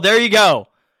cool. There you go.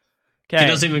 Okay. He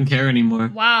doesn't even care anymore.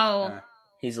 Wow.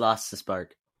 He's lost the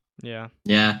spark. Yeah.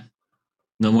 Yeah.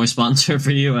 No more sponsor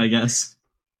for you, I guess.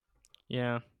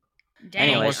 Yeah. Dang.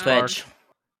 Anyways, Twitch.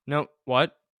 No,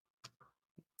 what?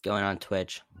 Going on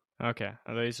Twitch. Okay.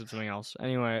 I thought you said something else.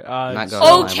 Anyway, Not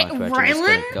going Okay, live on Twitch. I'm just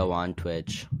Rylan? gonna go on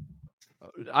Twitch.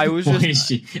 I was Why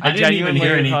just... is she- I didn't even hear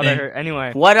genuinely thought I anything. heard...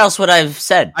 Anyway. What else would I have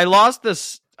said? I lost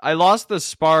the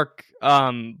spark,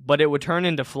 but it would turn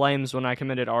into flames when I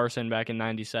committed arson back in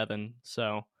 97,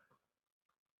 so...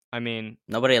 I mean...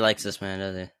 Nobody likes this man,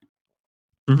 does he?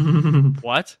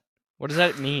 What? What does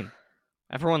that mean?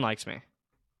 Everyone likes me.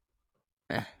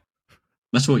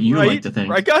 That's what you right? like to think.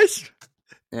 Right, guys?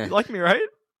 Eh. You like me, right?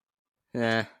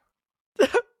 Yeah.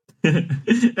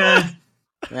 Eh,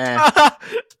 Eh.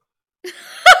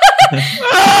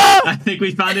 I think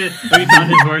we found it. We found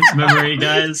his worst memory,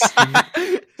 guys.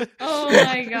 Oh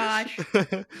my gosh.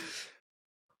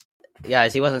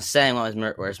 Guys, he wasn't saying what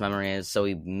his worst memory is, so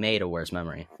he made a worse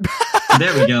memory.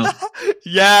 There we go.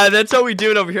 Yeah, that's how we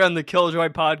do it over here on the Killjoy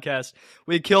podcast.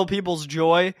 We kill people's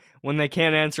joy when they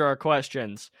can't answer our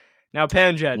questions. Now,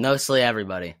 Panjed, Mostly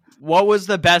everybody. what was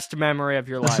the best memory of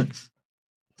your life?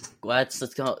 Let's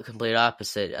go complete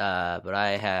opposite, but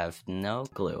I have no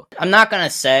clue. I'm not gonna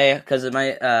say, because of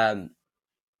my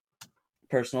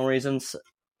personal reasons.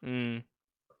 The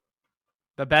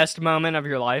best moment of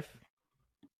your life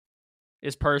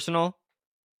is personal?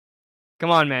 Come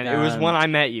on, man. It was when I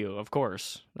met you, of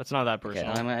course. That's not that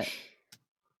personal. Okay,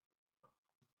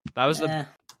 That was the...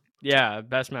 Yeah,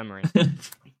 best memory.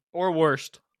 Or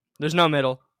worst. There's no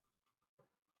middle.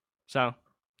 So,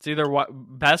 it's either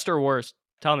best or worst.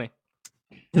 Tell me.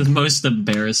 His most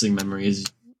embarrassing memories.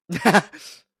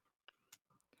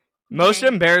 Most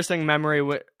embarrassing memory...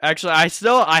 Actually,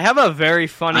 I have a very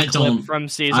funny clip from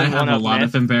season 1 I have a lot Myth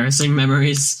of embarrassing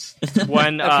memories.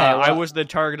 when Okay, I was the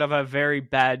target of a very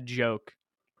bad joke.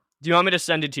 Do you want me to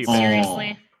send it to you? Oh.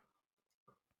 Seriously.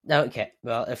 Okay,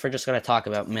 well, if we're just gonna talk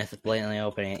about Myth blatantly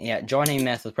opening it, yeah, joining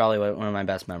Myth was probably one of my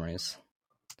best memories.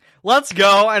 Let's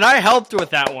go, and I helped with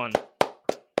that one.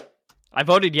 I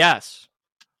voted yes.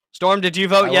 Storm, did you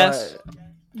vote yes?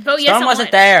 Vote yes. Storm on wasn't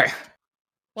what? there.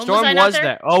 When Storm I not was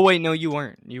there. Oh wait, no, you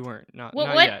weren't. You weren't. Not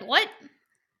What? yet. What?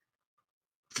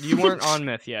 You weren't on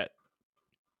Myth yet.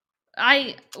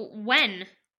 When?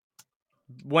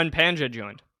 When Panjed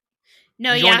joined.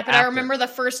 No, You yeah, joined but I after. remember the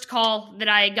first call that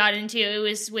I got into. It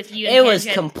was with you. And It was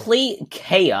Panjed. complete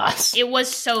chaos. It was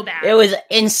so bad. It was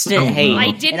instant Oh, hate, I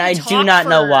didn't and I do talk not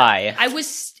know for- why. I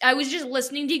was just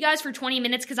listening to you guys for 20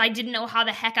 minutes because I didn't know how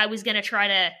the heck I was gonna try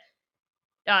to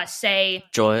say.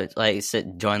 Join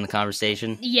the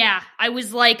conversation. Yeah, I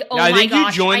was like, oh Yeah, I my think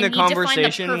gosh, you joined I the need to find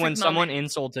conversation when perfect someone moment.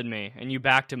 insulted me, and you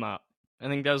backed him up. I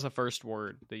think that was the first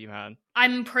word that you had.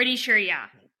 I'm pretty sure, yeah.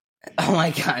 Oh my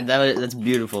god, that's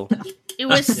beautiful. It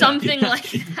was Yeah. something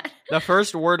like that. The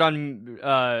first word on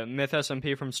Myth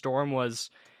SMP from Storm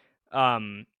was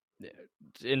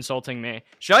insulting me.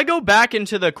 Should I go back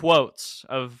into the quotes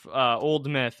of old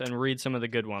Myth and read some of the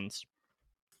good ones?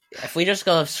 If we just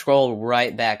go scroll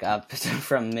right back up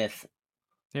from Myth.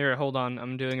 Here, hold on.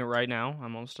 I'm doing it right now.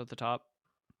 I'm almost at the top.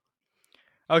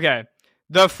 Okay.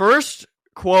 The first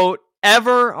quote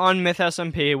ever on Myth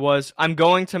SMP was, "I'm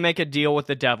going to make a deal with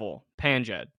the devil,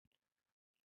 Panjed."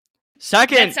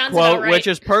 Second That sounds quote, about right. which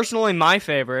is personally my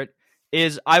favorite,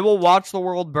 is, "I will watch the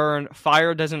world burn.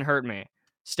 Fire doesn't hurt me.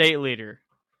 State leader."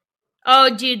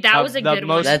 Oh, dude, that was a the good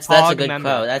most- one. That's a Hog good member.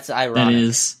 quote. That's That ironic.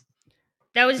 is.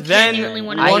 That was Then genuinely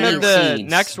one I one of of eat the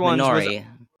seeds, next ones was- Minori.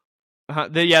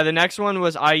 The next one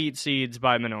was "I Eat Seeds"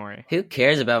 by Minori. Who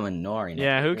cares about Minori?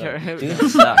 Yeah, who cares? Dude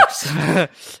sucks.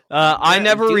 I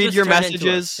never Dude read was your turned into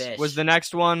a messages fish. was the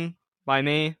next one by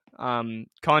me.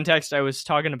 Context: I was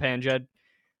talking to Panjed.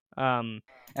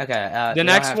 Okay. The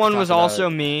next one was also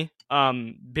me.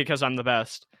 Because I'm the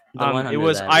best. It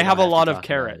was I have a lot of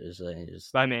carrot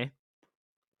by me.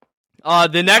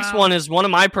 The next one is one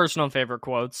of my personal favorite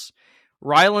quotes.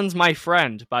 Rylan's my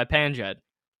friend by Panjed.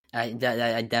 I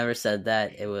never said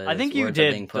that. It was. I think you words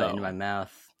did. Being put into my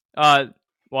mouth.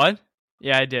 What?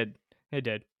 Yeah, I did. It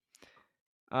did.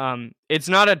 It's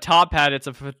not a top hat. It's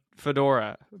a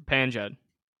fedora. Panjed.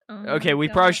 Oh Okay, we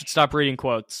probably should stop reading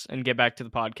quotes and get back to the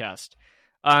podcast.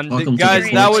 Welcome guys, to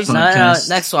the that was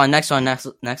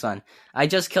Next one. I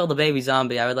just killed a baby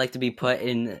zombie. I would like to be put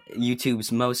in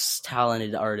YouTube's most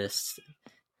talented artists.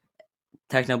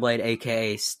 Technoblade,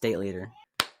 aka State Leader.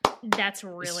 That's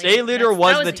really State Leader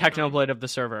was the a good one. Technoblade of the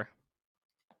server.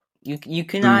 You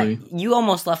cannot. Really? You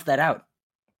almost left that out.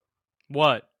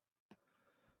 What?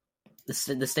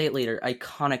 The State Leader,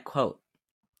 iconic quote.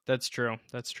 That's true.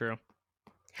 That's true.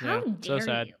 How Yeah, so dare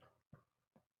sad. you?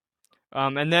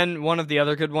 And then one of the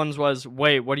other good ones was,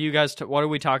 wait, what are you guys? What are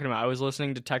we talking about? I was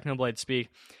listening to Technoblade speak,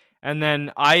 and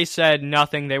then I said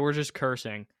nothing. They were just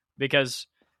cursing because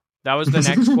that was the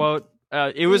next quote.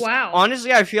 It was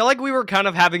honestly, I feel like we were kind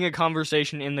of having a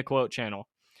conversation in the quote channel.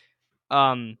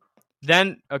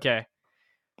 Then okay.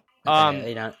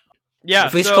 Yeah.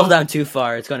 If we scroll down too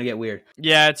far, it's gonna get weird.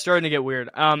 Yeah, it's starting to get weird.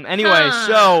 Anyway,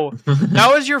 so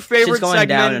that was your favorite going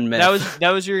down segment. in Myth.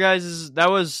 That was your guys's. That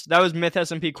was Myth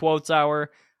SMP quotes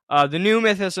hour. The new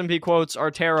Myth SMP quotes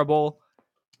are terrible.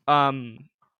 I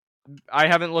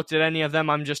haven't looked at any of them.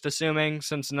 I'm just assuming,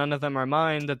 since none of them are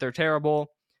mine, that they're terrible.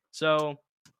 So,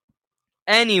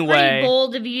 anyway, Pretty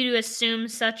bold of you to assume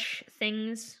such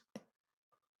things.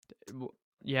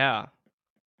 Yeah.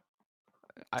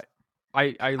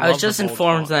 I was just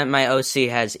informed that my OC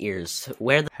has ears.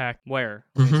 Where the heck? Where?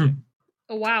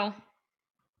 Oh wow!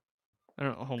 I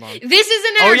don't. Hold on. This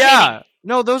isn't Oh entertaining. yeah.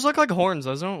 No, those look like horns.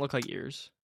 Those don't look like ears.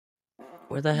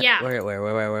 Where the heck? Yeah. Where?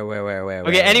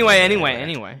 Okay.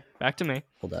 Anyway. Back to me.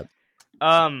 Hold up.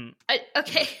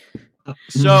 Okay.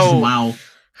 So wow.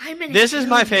 This is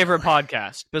my favorite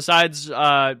podcast besides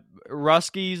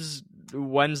Rusky's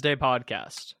Wednesday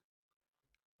podcast.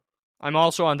 I'm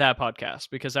also on that podcast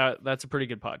because that's a pretty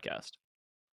good podcast.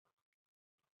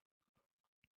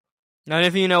 None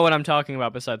of you know what I'm talking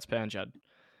about besides Panjed.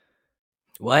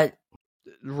 What?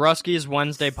 Rusky's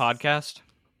Wednesday podcast.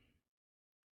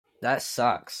 That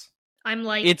sucks. I'm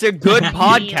like, it's a good really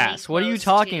podcast. What are you close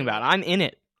talking to- about? I'm in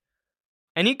it.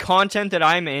 Any content that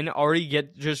I'm in already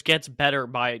just gets better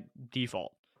by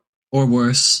default. Or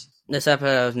worse. This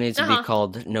episode needs to be Uh-huh.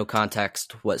 called "No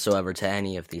Context Whatsoever" to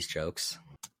any of these jokes.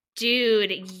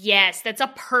 Dude, yes, that's a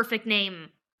perfect name.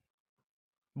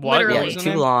 What? Literally. What Yeah, was the too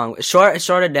name? long. Short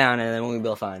it down, and then we'll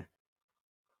be fine.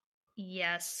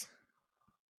 Yes.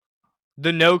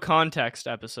 The no context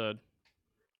episode.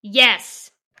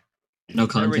 Yes. No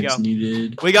There we context go.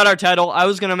 needed. We got our title. I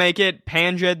was gonna make it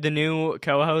Panjed, the new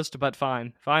co-host, but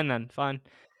fine. Fine.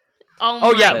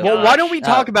 Oh Yeah. my Well, gosh. why don't we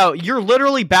talk about? You're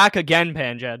literally back again,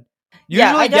 Panjed. Yeah,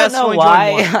 Usually I don't guests know only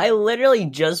why. join once. I literally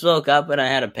just woke up and I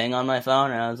had a ping on my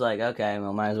phone, and I was like, okay,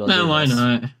 well, might as well. No, do why this.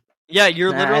 not? Yeah,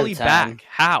 you're Nah, literally I have time. back.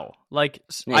 How? Like,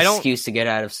 An I don't. excuse to get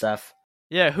out of stuff.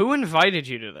 Yeah, who invited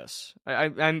you to this?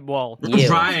 I'm well. You.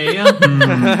 Right.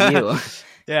 You.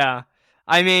 Yeah,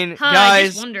 I mean, Huh, I guys,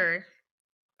 just wonder.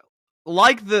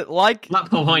 like Not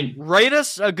the point. rate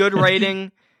us a good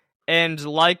rating, and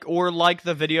like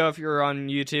the video if you're on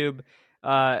YouTube,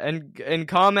 and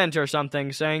comment or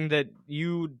something saying that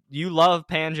you love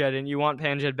Panjed and you want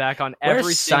Panjed back on every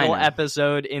Where's single Simon?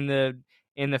 episode in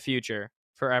the future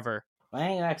forever. Why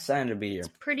ain't I excited to be here?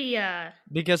 Pretty,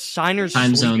 Because Signer's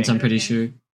Time sleeping. zones, I'm pretty sure.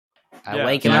 I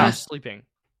wake him Signer's up. sleeping.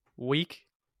 Weak?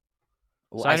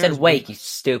 Well, I Signer's said wake, weak. you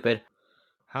stupid.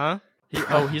 Huh?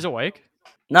 He's awake?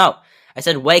 No, I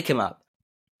said wake him up.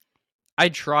 I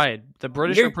tried. The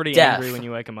British You're are pretty deaf. angry when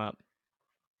you wake them up.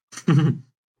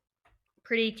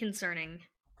 pretty concerning.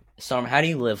 Storm, how do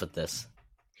you live with this?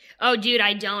 Oh, dude,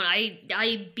 I don't.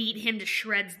 I beat him to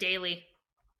shreds daily.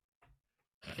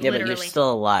 Yeah, Literally. but you're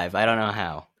still alive. I don't know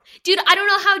how. Dude, I don't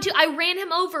know how to. I ran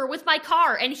him over with my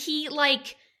car, and he,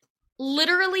 like,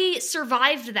 literally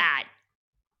survived that.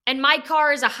 And my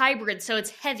car is a hybrid, so it's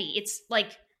heavy. It's,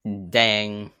 like,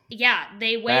 Dang. yeah,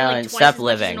 they weigh, Well, like, and twice stop as much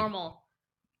living. as normal.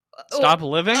 Stop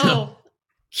living? Oh.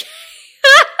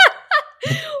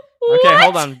 Okay, What?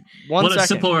 hold on. One What second. a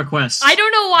simple request. I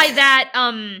don't know why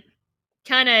that,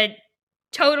 kind of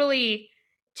totally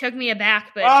took me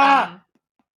aback, but,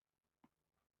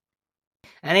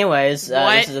 Anyways,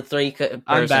 What? this is a I'm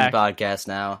three-person back. podcast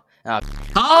now.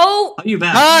 Oh! Are you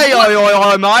back?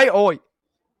 Hi, oi, mate, oi.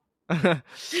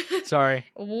 Sorry.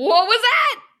 What was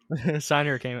that?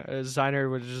 Signer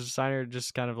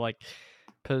just kind of like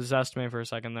possessed me for a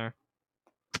second there.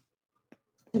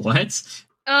 What?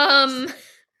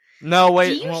 No, wait.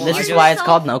 Do you Well, This hear is why it's yourself?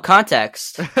 called no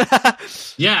context.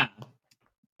 Yeah.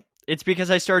 It's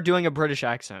because I started doing a British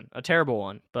accent. A terrible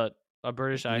one, but a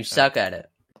British accent. You suck at it.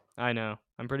 I know.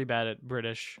 I'm pretty bad at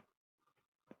British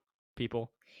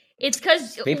people. It's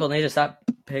because People need to stop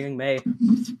picking me.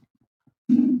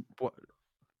 What?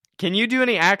 Can you do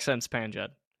any accents, Panjed?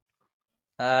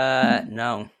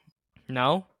 No.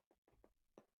 No?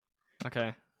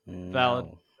 Okay. Valid.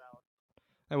 No.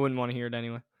 I wouldn't want to hear it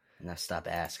anyway. Now stop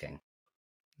asking.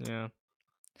 Yeah.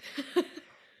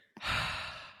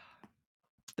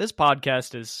 This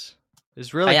podcast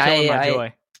is really killing my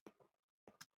joy.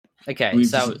 Okay, We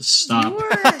so just stop.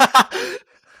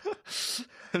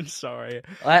 I'm sorry.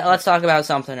 let's talk about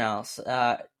something else.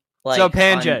 Like So,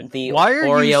 Panjed, on the why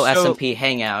are you Oreo so- SMP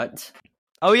Hangout.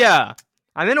 Oh yeah,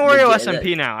 I'm in Oreo Yeah,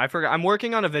 SMP now. I forgot. I'm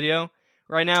working on a video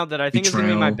right now that I think is gonna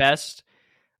be my Betrayal. best.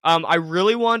 I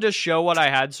really wanted to show what I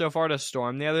had so far to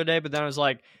Storm the other day, but then I was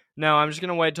like, no, I'm just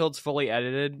gonna wait till it's fully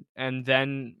edited and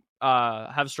then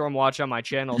have Storm watch on my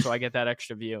channel so I get that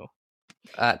extra view.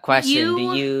 Question: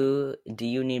 You- Do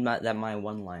you need my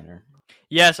one-liner?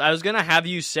 Yes, I was gonna have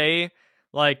you say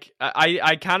like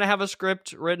I kind of have a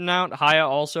script written out. Haya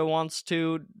also wants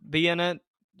to be in it,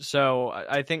 so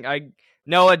I think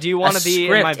Noah, do you want to be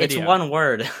in my video? It's one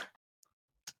word.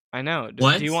 I know.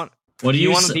 What? Do you want? What do you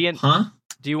you wanna say? be in- Huh?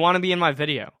 Do you want to be in my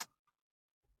video?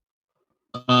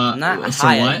 Not for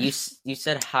Haya. what? You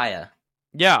said Haya.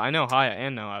 Yeah, I know Haya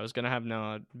and Noah. I was gonna have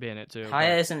Noah be in it too.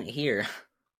 Haya isn't here.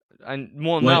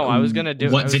 Well, no, I was gonna do.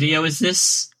 What video is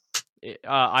this?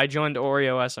 I joined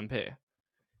Oreo SMP.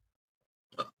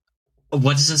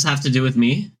 What does this have to do with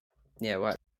me? Yeah,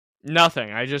 what?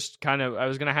 Nothing. I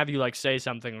was gonna have you like say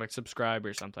something like subscribe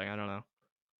or something. I don't know.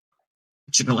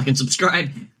 Should like and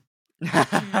subscribe.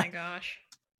 Oh my gosh.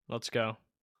 Let's go.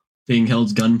 Being held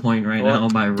gunpoint right now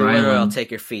by Do it or I'll Rylan. take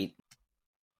your feet.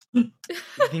 I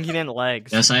think he meant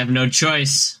legs. Guess I have no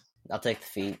choice. I'll take the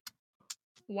feet.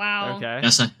 Wow. Okay.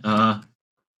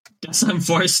 Guess I'm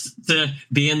forced to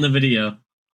be in the video.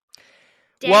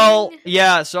 Dang. Well,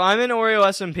 yeah. So I'm in Oreo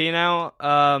SMP now.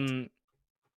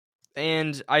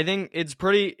 And I think it's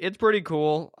pretty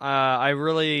cool.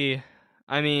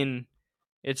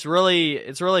 It's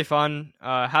really fun.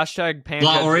 Hashtag Panjed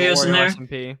Lot Oreos in Oreo there?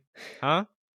 SMP. Huh?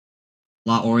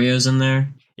 Lot Oreos in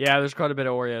there. Yeah, there's quite a bit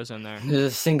of Oreos in there. There's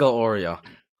a single Oreo.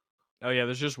 Oh yeah,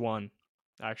 there's just one,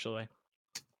 actually.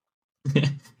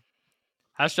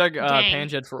 Hashtag Dang.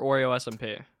 Panjed for Oreo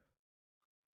SMP.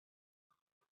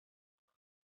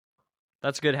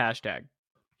 That's a good hashtag.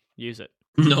 Use it.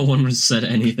 No one has said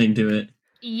anything to it.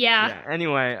 Yeah.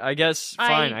 Anyway, I guess I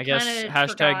fine. I guess kinda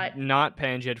hashtag forgot. not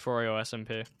Panjed for Oreo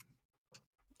SMP.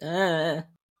 Uh,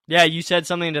 Yeah, you said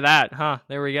something to that, huh?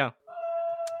 There we go.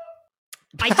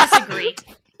 I disagree.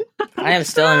 I am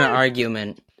still in an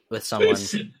argument with someone.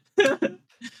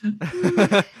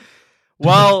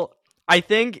 Well, I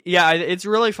think it's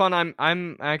really fun.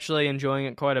 I'm actually enjoying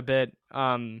it quite a bit.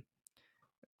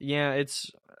 Yeah,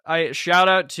 I shout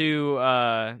out to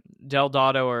Del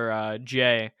Dotto or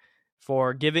Jay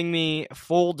for giving me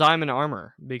full diamond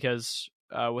armor because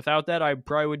without that I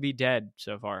probably would be dead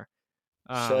so far.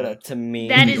 Shout out to me.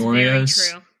 That The is very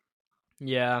Oreos. true.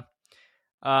 Yeah.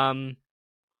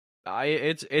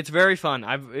 It's very fun.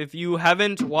 If you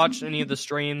haven't watched any of the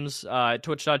streams,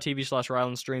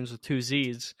 twitch.tv/Rylan streams with 2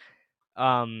 Z's.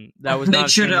 That was Make not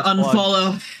sure to shameless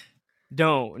plug.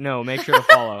 unfollow. No, make sure to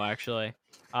follow actually.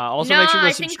 Also No, make sure to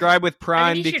I think- subscribe with I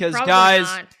Prime think you should because probably guys,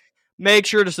 not. make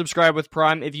sure to subscribe with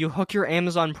Prime. If you hook your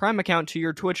Amazon Prime account to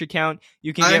your Twitch account,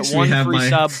 you can I get actually one have free my-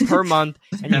 sub per month,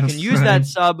 and you have can use Prime. that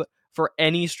sub for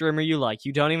any streamer you like.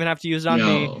 You don't even have to use it on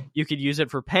me. Yo. You could use it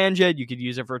for Panjed. You could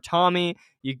use it for Tommy.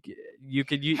 You could you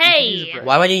could use Hey! it for-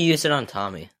 Why would you use it on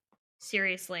Tommy?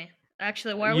 Seriously.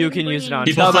 Actually, why are You we can use it bringing- on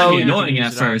People Tubbo, find me you can annoying use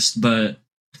at it on- first, but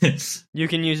You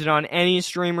can use it on any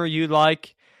streamer you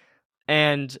like,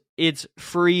 and it's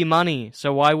free money.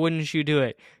 So why wouldn't you do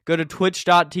it? Go to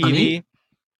twitch.tv Honey?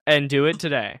 and do it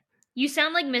today. You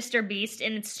sound like Mr. Beast,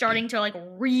 and it's starting to like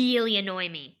really annoy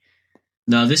me.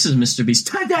 no, this is Mr. Beast.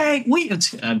 Today,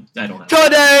 I don't have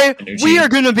Today, energy. we are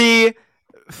going to be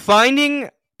finding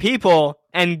people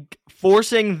and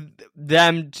forcing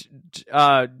them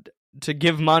to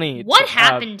give money. What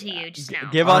happened to you just now?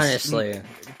 Honestly,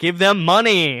 Give them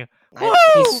money.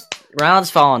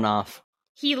 Rylan's falling off.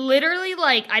 He literally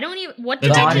like I don't even. What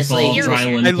That's did I how just people hear?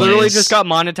 Rylan I literally plays. just got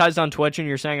monetized on Twitch, and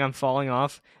you're saying I'm falling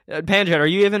off. Panjed, are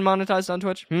you even monetized on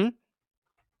Twitch?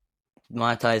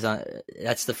 monetize on.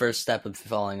 That's the first step of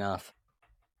falling off.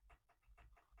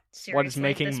 Seriously, What is at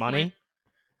making this money?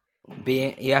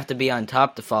 point. You have to be on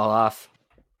top to fall off.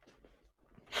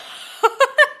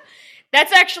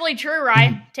 That's actually true,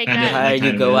 Rye. Take And The that. higher kind you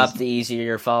of go is. up, the easier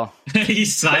your fall.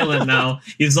 He's silent now.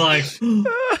 He's like,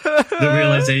 the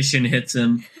realization hits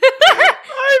him.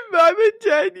 I'm a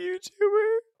dead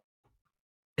YouTuber.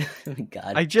 Oh my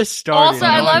God. I just started. Also,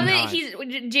 I No, love I'm that not.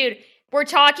 he's dude. We're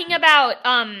talking about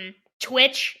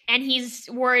Twitch, and he's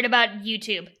worried about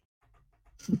YouTube.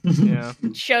 Yeah.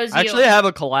 Shows you. Actually, I have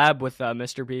a collab with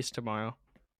Mr. Beast tomorrow.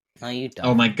 No, you don't.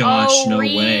 Oh my gosh, oh, no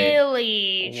way.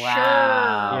 really?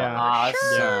 Wow. Yeah.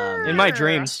 Awesome. Sure. In my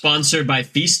dreams. Sponsored by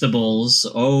Feastables.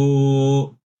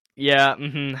 Oh. Yeah.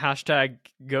 Hashtag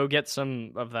go get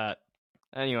some of that.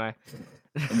 Anyway.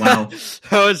 Wow.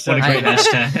 That was so What a great bad.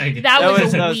 hashtag. That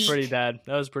was that was weak. pretty bad.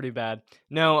 That was pretty bad.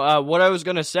 No, what I was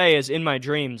gonna say is, in my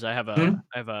dreams, I have a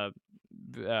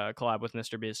collab with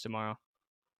Mr. Beast tomorrow.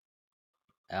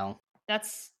 L.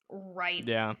 That's right.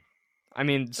 Yeah, I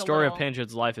mean, It's a story of little-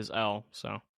 Panjed's life is L.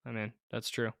 So I mean, that's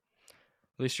true.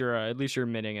 At least you're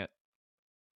admitting it.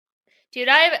 Dude,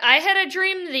 I had a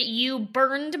dream that you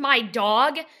burned my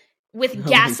dog with Oh my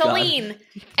gasoline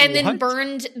and then What?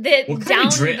 burned the What down kind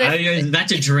of dream? the,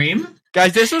 That's a dream?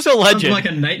 Guys, this was a Sounds legend. like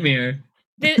a nightmare.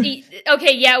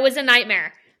 okay, yeah, it was a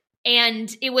nightmare.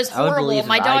 And it was I would horrible. believe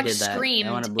My if I dog did that. I screamed,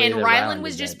 wanna and believe that Rylan Rylan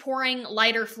was did just that. pouring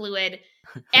lighter fluid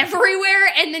everywhere,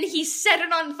 and then he set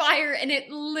it on fire, and it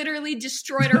literally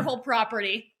destroyed our whole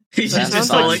property. He's That just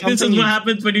sounds all like like, this is something what you-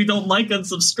 happens when you don't like and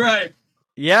subscribe.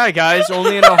 Yeah, guys,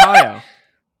 only in Ohio.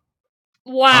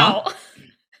 Wow.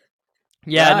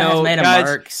 Yeah, Rylan has no, made a guys,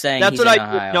 mark saying that's he's what in I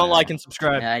Ohio don't now. like and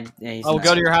subscribe. Yeah, he's I'll not.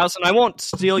 go to your house and I won't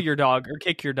steal your dog or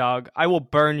kick your dog. I will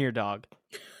burn your dog.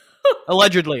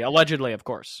 Allegedly, of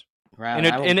course.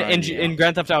 Rylan, I will burn you. In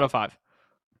Grand Theft Auto 5.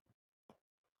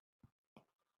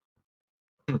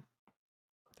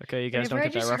 Okay, you guys Whenever don't I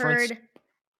get that just reference? heard,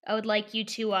 I would like you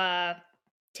to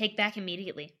take back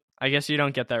immediately. I guess you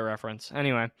don't get that reference.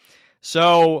 Anyway,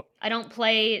 so I don't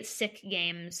play sick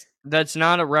games. that's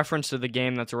not a reference to the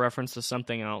game, that's a reference to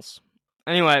something else.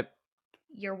 Anyway,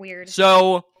 You're weird.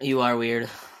 so You are weird.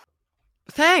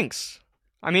 thanks.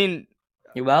 I mean,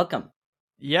 You're welcome.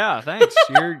 yeah, thanks.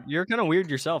 You're kind of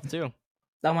weird yourself too.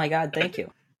 Oh my God, thank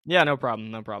you. Yeah, no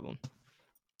problem.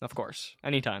 Of course.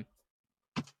 Anytime.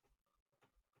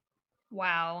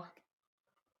 Wow.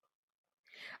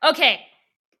 Okay.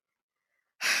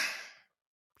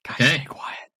 Guys, Okay. stay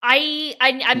quiet.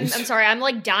 I'm sorry. I'm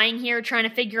like dying here trying to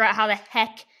figure out how the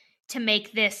heck to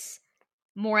make this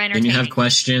more And entertaining. you have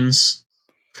questions.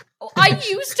 I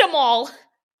used them all.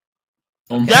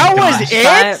 Oh my That was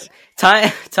gosh. it?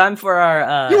 Time for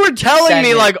our. You were telling me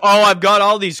segment. like, oh, I've got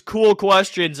all these cool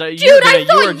questions. Dude, I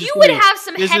thought you would have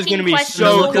some This is hecking gonna be questions.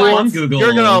 so Look cool. on Google.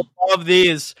 You're gonna love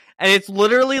these, and it's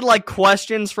literally like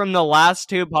questions from the last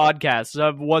two podcasts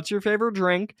of what's your favorite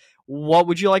drink, what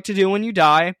would you like to do when you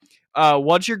die,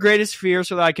 what's your greatest fear,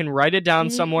 so that I can write it down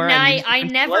somewhere. No, and use it I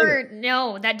later. never.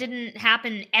 No, that didn't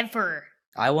happen ever.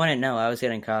 I wouldn't know. I was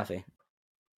getting coffee.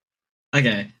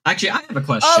 Okay. Actually, I have a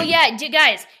question. Oh yeah,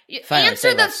 guys, Finally, answer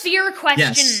say the less. fear question.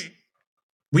 Yes.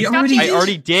 We Stop already being- I did.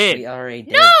 already did. We already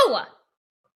did. No.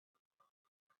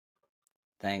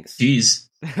 Thanks. Jeez.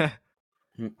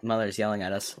 Mother's yelling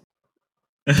at us.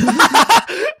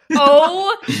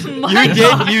 Oh my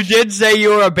god. You did say you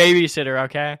were a babysitter,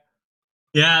 okay?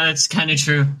 Yeah, that's kind of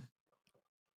true.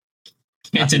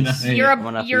 Can't deny it.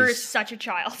 One You're uppies. such a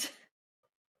child.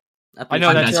 I know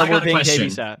Okay, that's so I why got we're a being question.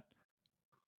 babysat.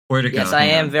 Where to go? Yes, I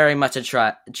Hang am on. very much a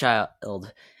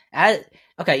child.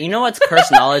 Okay, you know what's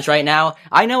cursed knowledge right now?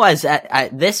 I know as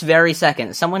at this very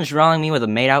second, someone's drawing me with a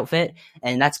maid outfit,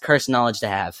 and that's cursed knowledge to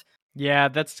have. Yeah,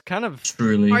 that's kind of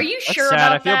Truly. Are you that's sure sad.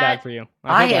 about I feel that? bad for you.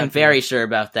 I feel am bad for you. very sure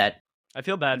about that. I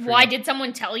feel bad for Why you. did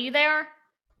someone tell you they are?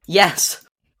 Yes.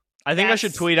 I think I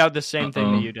should That's- tweet out the same thing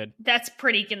Uh-oh. that you did. That's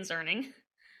pretty concerning.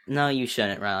 No, you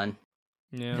shouldn't, Rylan.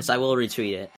 Yeah. Yes, I will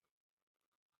retweet it.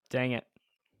 Dang it.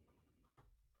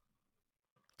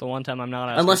 The one time I'm not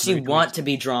asking Unless for you retweets. want to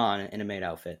be drawn in a maid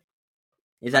outfit.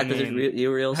 Is that I the mean-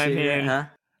 your real I secret, mean- huh?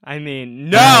 I mean,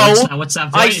 no! What's that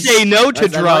I voice? say no to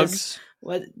What's that drugs.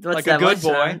 What's Like a that good voice,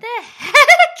 boy. Rylan?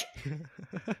 The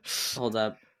heck? Hold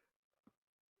up.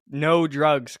 No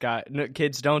drugs, guys. No,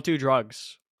 kids, don't do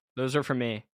drugs. Those are for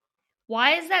me.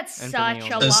 Why is that And such a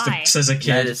millennials. lie? Says a That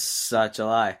kid. is such a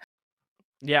lie.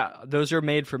 Yeah, those are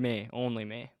made for me. Only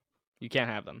me. You can't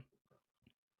have them.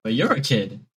 But you're a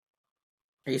kid.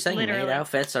 Are you saying Literally. maid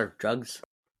outfits are drugs?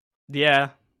 Yeah.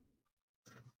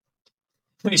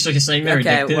 Wait, so you're saying they're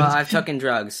Okay, addicted? well, I've taken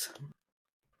drugs.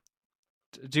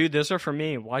 Dude, those are for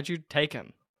me. Why'd you take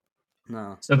him?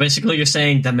 No. So basically, you're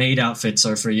saying the maid outfits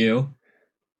are for you.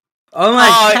 Oh my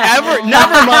god.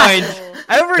 Never mind.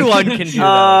 Everyone can do those.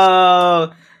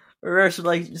 Oh, reverse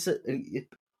like.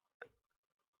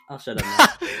 I'll shut up now.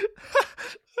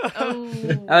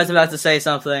 Oh. I was about to say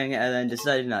something and then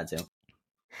decided not to.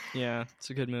 Yeah, it's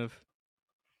a good move.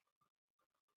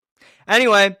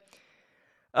 Anyway,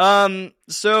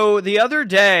 so the other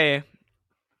day,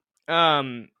 did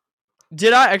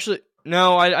I actually?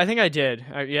 No, I think I did.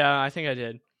 I think I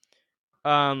did.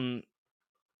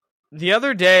 The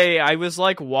other day I was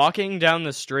like walking down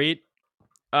the street,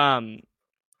 and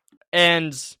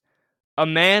a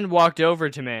man walked over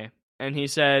to me and he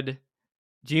said,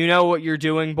 "Do you know what you're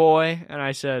doing, boy?" And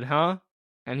I said, "Huh?"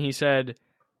 And he said,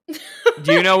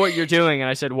 "Do you know what you're doing?" And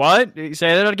I said, "What?"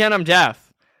 Say that again, I'm deaf.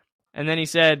 And then he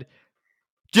said,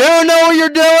 "Do you know what you're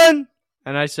doing?"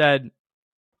 And I said,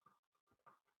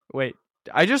 wait,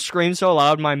 I just screamed so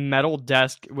loud my metal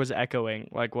desk was echoing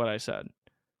like what I said.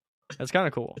 That's kind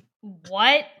of cool.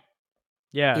 What?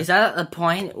 Yeah. Is that a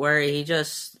point where he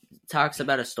just talks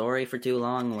about a story for too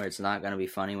long where it's not going to be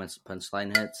funny when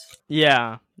punchline hits?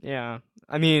 Yeah.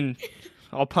 I mean,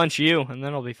 I'll punch you and then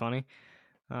it'll be funny.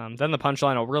 Then the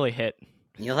punchline will really hit.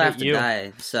 You'll have to you.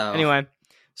 die, so... Anyway,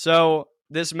 so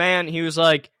this man, he was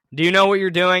like, "Do you know what you're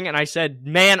doing?" And I said,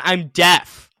 "Man, I'm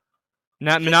deaf.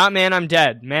 Not man, I'm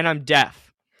dead. Man, I'm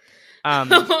deaf."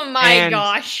 Oh my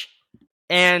gosh.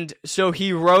 And so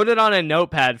he wrote it on a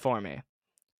notepad for me.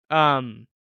 And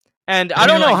I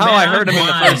don't know how I heard him in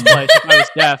the first place if I was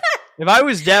deaf. If I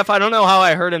was deaf, I don't know how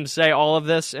I heard him say all of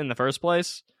this in the first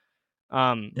place.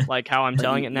 Like how I'm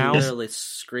telling it now. You literally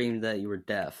screamed that you were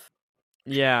deaf.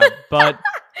 Yeah, but...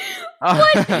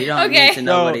 You don't need to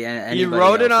know anybody he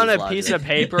wrote it on a else's piece logic. of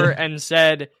paper and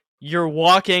said, "You're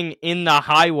walking in the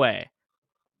highway."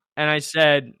 And I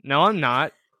said, "No, I'm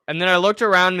not." And then I looked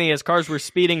around me as cars were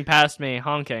speeding past me,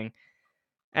 honking.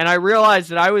 And I realized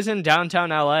that I was in downtown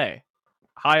LA.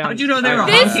 How'd you know they were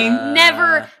This honking?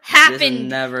 never happened. This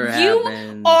never You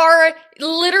happened. are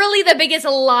literally the biggest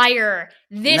liar.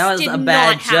 This that was did a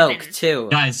bad not joke, happen. too.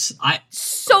 Guys,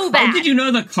 So bad. How did you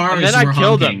know the cars And then I were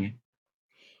killed honking? him.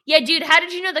 Yeah, dude, how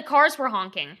did you know the cars were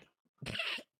honking?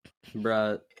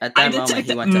 Bruh, at that moment,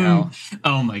 he went to hell.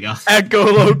 Oh my god.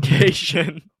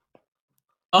 Echolocation.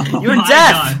 Oh You're my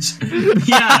deaf! gosh.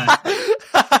 Yeah.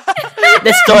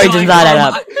 This story No, does not add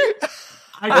up.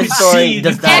 I could story see the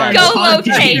does not add cars up.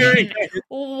 honking. Echolocation.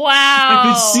 Wow. I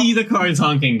could see the cars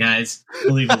honking, guys.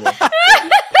 Believable.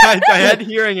 I had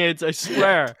hearing aids, I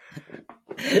swear.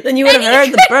 Then you would have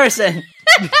heard the person.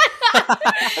 Oh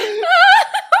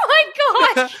my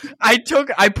gosh.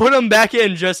 I put them back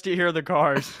in just to hear the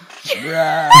cars.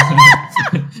 Bruh.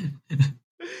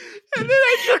 And then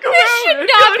I took them This out. should and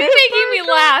not got be hit making by me a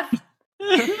car. laugh.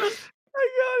 I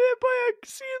got hit by a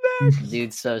C-Max.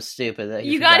 Dude's so stupid that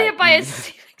You got hit by a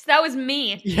six. That was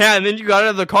me. Yeah, and then you got out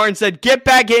of the car and said, "Get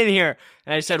back in here."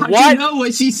 And I said, How'd "What?" you know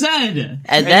what she said?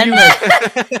 And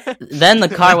then the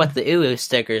car with the ooh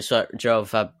stickers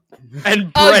drove up.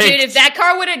 And Oh, braked. dude, if that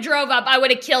car would have drove up, I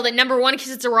would have killed it. Number one, because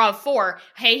it's a RAV4.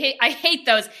 I hate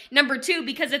those. Number two,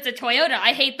 because it's a Toyota.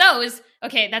 I hate those.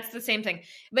 Okay, that's the same thing.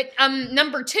 But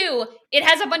number two, it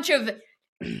has a bunch of.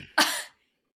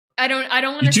 I don't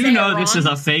want to. Did say you know it this wrong. is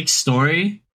a fake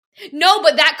story? No,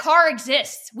 but that car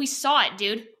exists. We saw it,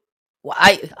 dude. Well,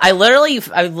 I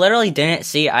literally didn't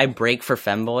see I break for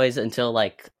femboys until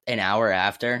like an hour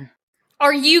after.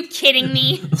 Are you kidding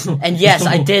me? And yes,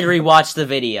 I did rewatch the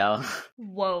video.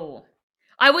 Whoa.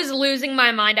 I was losing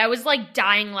my mind. I was like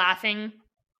dying laughing.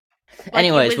 Like,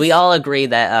 Anyways, it we was- all agree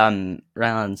that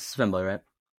Rylan's femboy, right?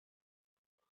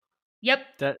 Yep.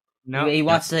 No. He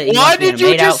wants to. What wants to be in did a you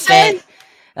maid just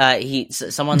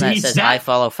outfit. Someone that He's says that- I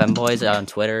follow femboys on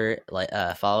Twitter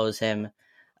follows him.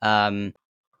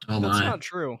 Oh That's my. not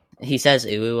true. He says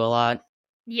ooh a lot.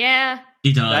 Yeah.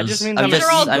 He does. That just means I'm I'm These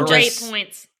are all I'm great just-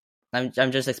 points.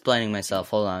 I'm just explaining myself.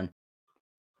 Hold on.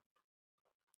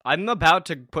 I'm about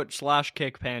to put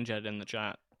 /kick Panjed in the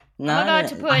chat. No, I'm about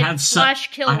to put I have some-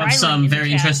 /kill I have Rylan some in the very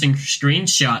chat. interesting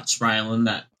screenshots, Rylan,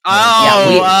 that...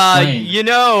 Oh, we- you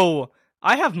know,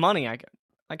 I have money. I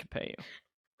can pay you.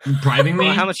 Bribing me?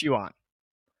 How much you want?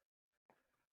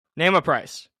 Name a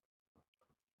price.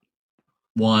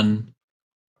 1.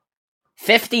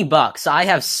 $50. I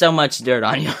have so much dirt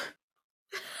on you.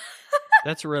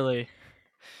 That's really.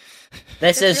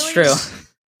 This That's is really- true.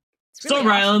 It's So, really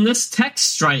awesome. Rylan, this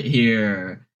text right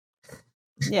here.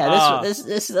 Yeah,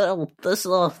 this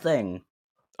little thing.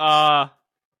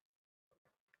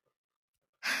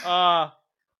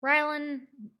 Rylan,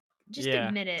 just Yeah.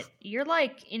 admit it. You're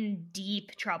like in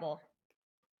deep trouble.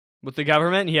 With the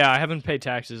government? Yeah, I haven't paid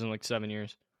taxes in like 7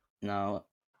 years. No.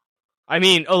 I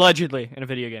mean, allegedly, in a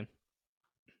video game.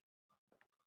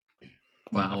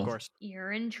 Wow. Of course.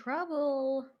 You're in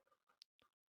trouble.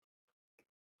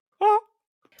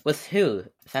 With who?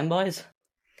 Femboys?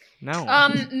 No.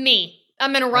 Me.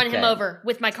 I'm gonna run him Okay. over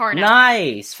with my car now.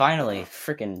 Nice! Finally.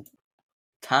 Freaking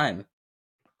time.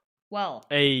 Well,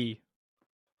 Hey.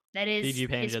 that is PG his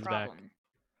Panjed's back. problem.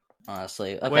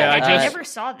 Honestly. Okay. Wait, I just- never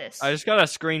saw this. I just got a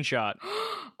screenshot.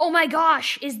 Oh my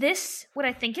gosh, is this what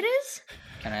I think it is?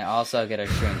 Can I also get a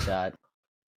screenshot?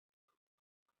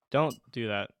 Don't do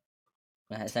that.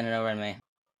 Send it over to me.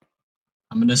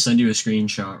 I'm gonna send you a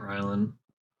screenshot, Rylan.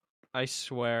 I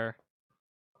swear.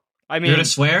 I You're mean, gonna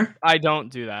swear? I don't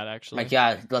do that, actually. My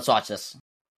God, let's watch this.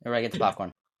 Everybody get the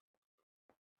popcorn.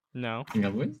 No. Hang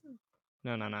on, wait.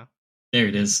 No. There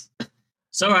it is.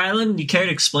 So, Rylan, you care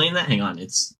to explain that? Hang on,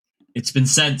 it's been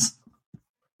sent.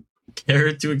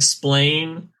 Care to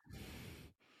explain?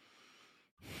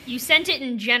 You sent it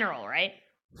in general, right?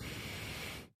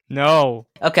 No.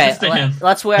 Okay, Just to him.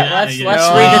 let's Yeah, let's yeah. let's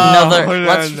No, read another. No,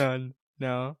 Let's.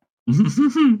 no.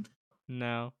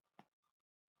 No.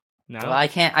 No. Well, I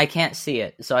can't see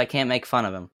it, so I can't make fun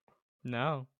of him.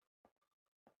 No.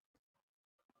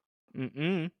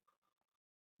 Mm-mm.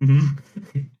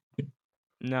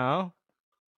 No.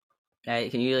 Hey,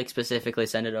 can you like specifically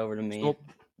send it over to me? Oh.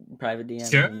 Private DM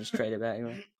Sure. and just trade it back.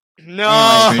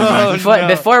 No. Anyway, Before,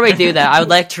 before we do that, I would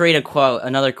like to read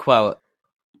another quote.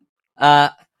 I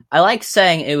like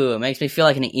saying "ooh." It makes me feel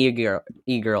like an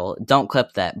e-girl. Don't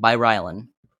clip that. By Rylan.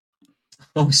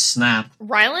 Oh, snap.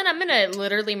 Rylan, I'm gonna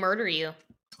literally murder you.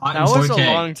 Caught That in was a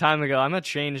 4K. long time ago. I'm a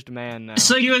changed man now.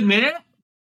 So you admit it?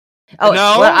 Oh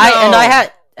No, well, no. I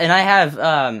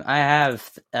have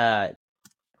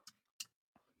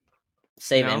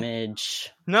save No.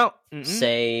 image, No. Mm-mm.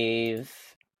 save.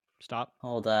 Stop.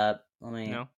 Hold up, let me.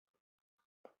 No.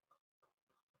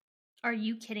 Are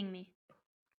you kidding me?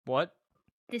 What?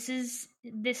 This is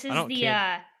don't the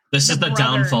kid. This The is the brother.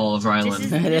 downfall of Rylan.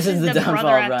 this is the downfall brother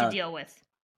I of have to Rylan. deal with.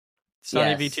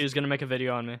 Sonny Yes. V2 is gonna make a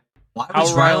video on me. Why How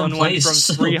was Rylan Rylan went from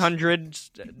placed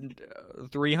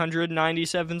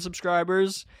 397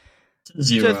 subscribers to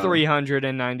 0? to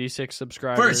 396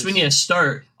 subscribers. First, we need to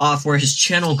start off where his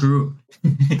channel grew.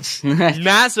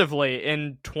 massively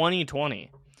in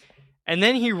 2020. And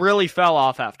then he really fell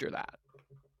off after that.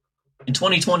 In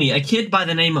 2020, a kid by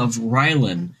the name of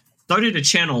Rylan started a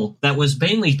channel that was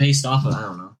mainly based off of, I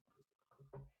don't know.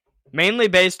 Mainly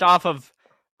based off of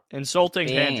insulting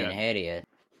Being an Panjed. idiot.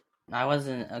 I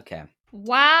wasn't okay.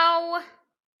 Wow.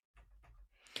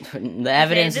 The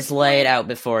evidence this is laid point- out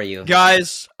before you.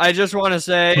 Guys, I just want to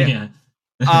say Yeah.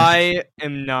 I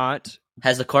am not.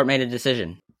 Has the court made a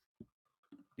decision?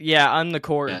 Yeah, I'm the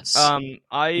court. Yes. No,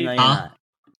 you're Huh? not.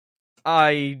 I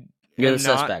You're am the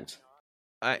not- suspect.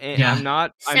 Yeah. I'm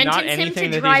not Sentence anything him that to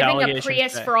these driving a allegations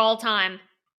Prius say. for all time.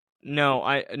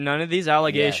 No, none of these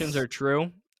allegations Yes. are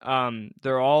true.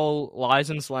 They're all lies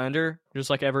and slander, just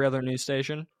like every other news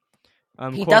station.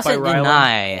 He Quote by doesn't Rylan,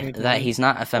 deny 2020. that he's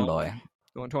not a femboy.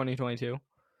 2022.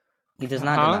 He does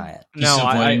not Huh? deny it. He's No,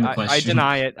 avoiding the I question.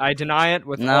 deny it. I deny it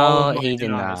with all No, of my he did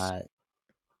denies. not.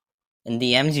 In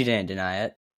DMs, you didn't deny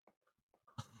it.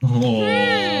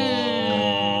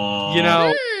 Oh. You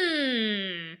know,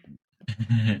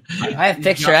 I have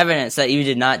picture evidence that you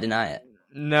did not deny it.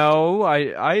 no,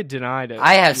 I denied it.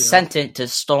 I have you know. sent it to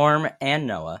Storm and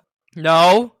Noah.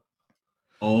 No.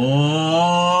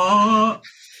 Oh.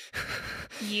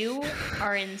 You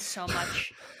are in so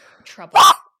much trouble.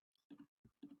 I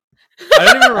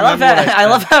don't even I love remember. how I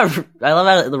love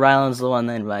how the Rylan's the one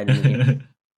that invited me.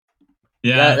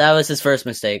 Yeah. That was his first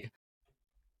mistake.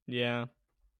 Yeah.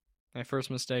 My first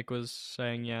mistake was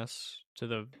saying yes to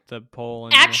the poll.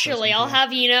 And Actually, I'll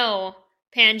have you know,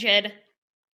 Panjed,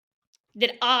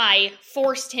 that I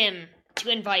forced him to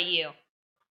invite you.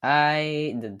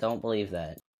 I don't believe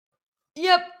that.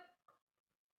 Yep.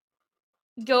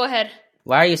 Go ahead.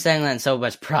 Why are you saying that in so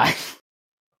much pride?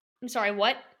 I'm sorry,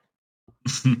 what?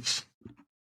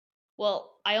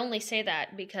 Well, I only say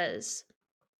that because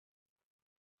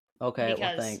Okay, well,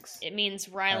 because thanks. it means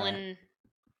Rylan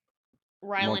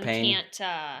pain?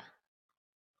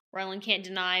 can't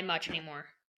deny much anymore.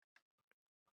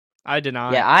 I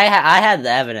deny. Yeah, I had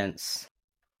the evidence.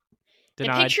 The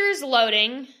Denied. picture's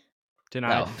loading.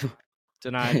 Denied. No.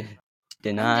 Denied. I'm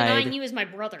Denied. denying you as my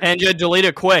brother. Panjed, delete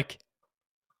it quick.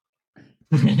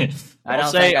 I I'll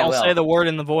don't say think I I'll will. say the word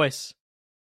in the voice.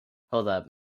 Hold up.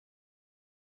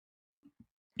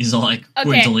 He's all like,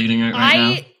 we're Okay, deleting it right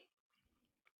now.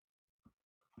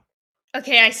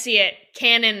 Okay, I see it.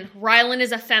 Canon. Rylan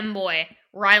is a femboy.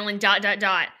 Rylan ...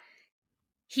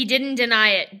 He didn't deny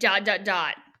it. ...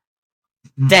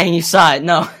 Dang, you saw it.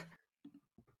 No.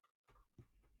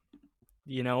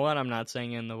 You know what? I'm not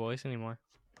saying it in the voice anymore.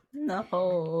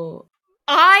 No.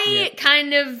 I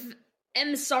kind of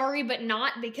am sorry, but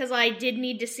not, because I did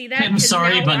need to see that. I'm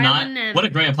sorry, but Rylan not. What a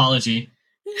great apology.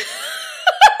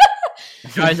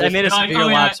 Guys, I made a severe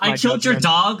lapse. I killed your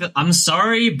dog. I'm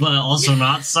sorry, but also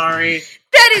not sorry.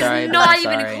 That is Sorry, not but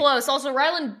even sorry. close. Also,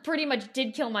 Rylan pretty much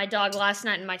did kill my dog last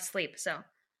night in my sleep, so.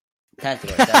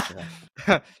 Technically.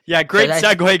 Yeah, great Did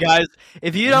I- segue, guys.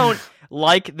 If you don't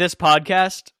like this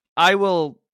podcast, I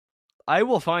will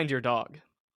find your dog.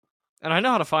 And I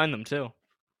know how to find them, too.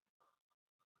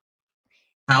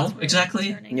 How That's really exactly?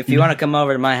 concerning. If you want to come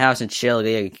over to my house and chill,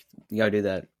 you gotta do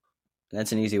that.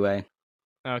 That's an easy way.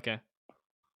 Okay.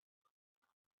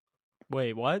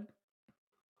 Wait, what?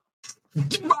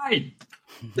 Right.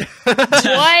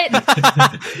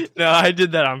 What? No, I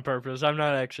did that on purpose. I'm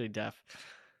not actually deaf.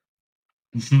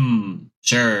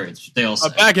 Sure. It's what they all say.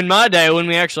 Back in my day when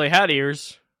we actually had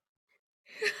ears.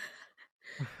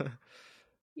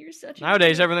 You're such a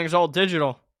Nowadays, dick. everything's all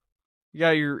digital. You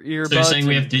got your earbuds. So you're saying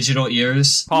we and have digital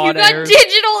ears? You pod got airs.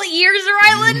 digital ears,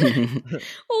 Rylan?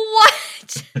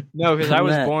 What? No, because I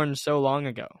was Matt. born so long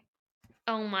ago.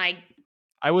 Oh my.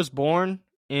 I was born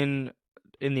in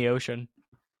the ocean.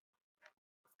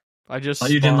 I just Oh,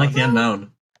 you didn't like spawned. the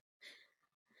unknown.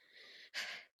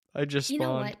 I just You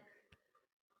spawned. know what?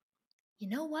 You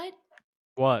know what?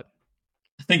 What?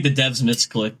 I think the devs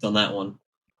misclicked on that one.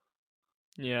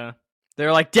 Yeah.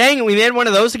 They're like, dang it, we made one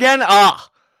of those again? Ah!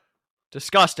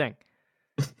 Disgusting.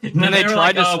 And then they were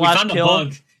tried to we slash found kill. a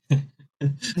bug.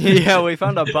 Yeah, we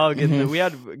found a bug.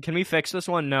 Can we fix this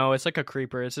one? No, it's like a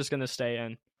creeper. It's just gonna stay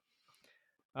in.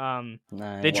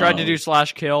 They tried to do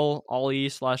 /kill all-e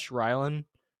 /Rylan.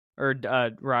 Or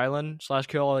Rylan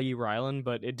 /kill all-e Rylan,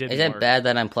 but it didn't Is it work. bad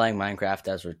that I'm playing Minecraft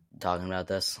as we're talking about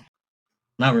this?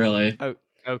 Not really.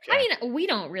 Okay. I mean, we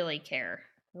don't really care.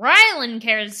 Rylan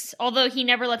cares, although he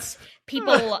never lets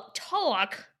people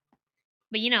talk.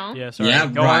 But you know. Yeah, sorry. Yeah,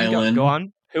 go on, Rylan. go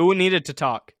on. Who needed to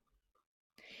talk?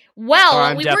 Well, Sorry,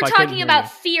 I'm we deaf, were I couldn't talking hear about you.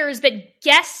 fears, but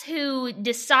guess who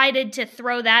decided to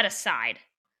throw that aside?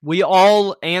 We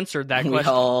all answered that We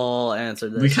question. all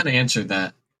answered this. We kind of answered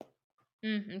that.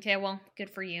 Okay, well, good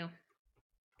for you.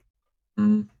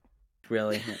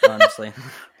 Really, honestly.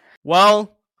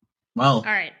 Well, Well, All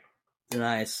right.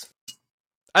 Nice.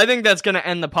 I think that's going to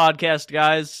end the podcast,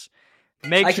 guys.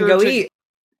 Make I sure can go to eat.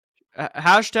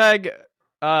 Hashtag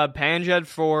Panjed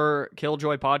for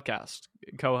Killjoy Podcast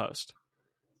co-host.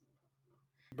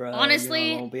 Bro,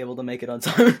 Honestly- I won't be able to make it on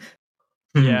time.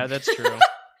 Yeah, that's true.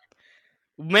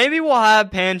 Maybe we'll have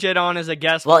Panjed on as a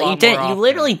guest. a Well, lot you didn't. more You often.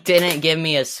 literally didn't give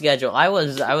me a schedule. I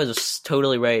was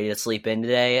totally ready to sleep in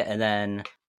today, and then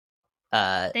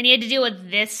Then you had to deal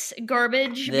with this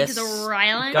garbage because of This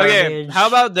Rylan. Okay, garbage. how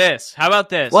about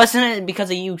this? Wasn't it because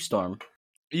of you, Storm?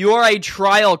 You're a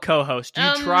trial co-host.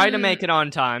 You try to Um, make it on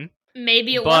time.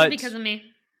 Maybe it But- was because of me.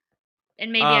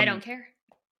 And maybe I don't care.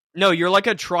 No, you're like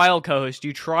a trial co-host.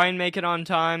 You try and make it on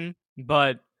time,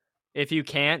 but if you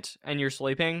can't and you're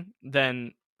sleeping,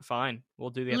 then fine. We'll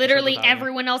do the episode Literally without you.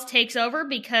 everyone else takes over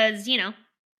because, you know.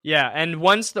 Yeah, and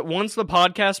once the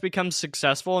podcast becomes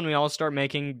successful and we all start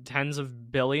making tens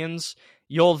of billions,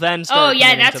 you'll then start Oh,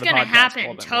 yeah, committing that's to the going to podcast a happen.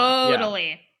 little bit more. Yeah.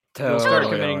 Totally. We'll start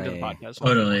Totally. committing to the podcast.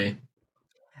 totally.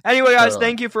 Anyway, guys, Totally.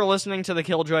 thank you for listening to the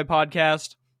Killjoy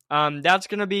podcast. That's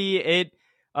gonna be it.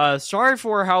 Sorry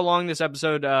for how long this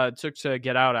episode took to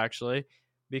get out, actually,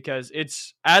 because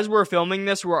it's as we're filming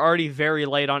this, we're already very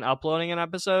late on uploading an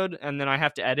episode, and then I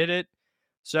have to edit it.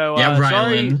 So Yeah,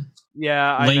 sorry. Rylan.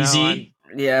 Yeah, I know. Lazy.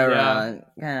 Yeah,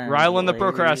 Yeah. Rylan the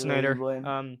procrastinator.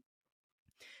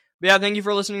 But yeah, thank you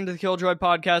for listening to the Killjoy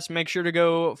podcast. Make sure to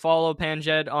go follow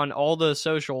Panjed on all the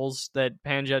socials that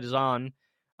Panjed is on,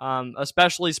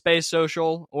 especially Space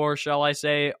Social, or shall I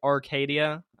say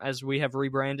Arcadia, as we have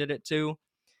rebranded it to.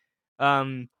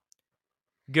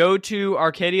 Go to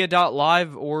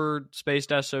arcadia.live or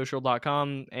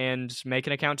space-social.com and make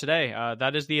an account today.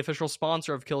 That is the official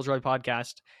sponsor of Killjoy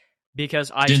podcast,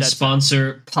 because I Didn't said so.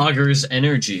 sponsor Poggers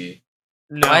Energy.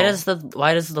 No. Why does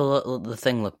the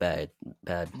thing look bad?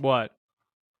 What?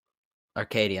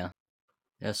 Arcadia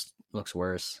just looks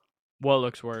worse. What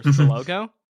looks worse? The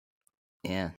logo?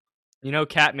 Yeah. You know,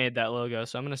 Kat made that logo,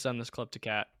 so I'm going to send this clip to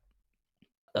Kat.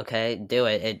 Okay, do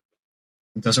it. It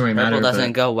doesn't really matter. Purple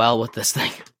doesn't but- go well with this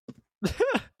thing.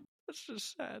 That's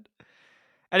just sad.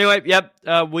 Anyway, yep,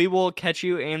 we will catch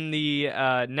you in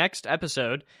the next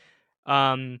episode.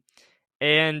 And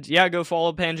yeah, go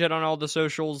follow Panjed on all the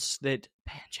socials that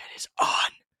Panjed is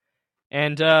on.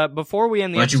 And before we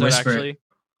end the Why'd you episode, whisper it? actually,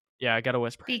 Yeah, I gotta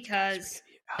whisper. Because...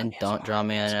 And don't draw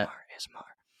me in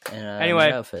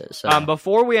Anyway, outfit, so.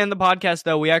 Before we end the podcast,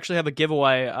 though, we actually have a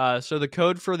giveaway. So the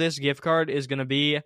code for this gift card is going to be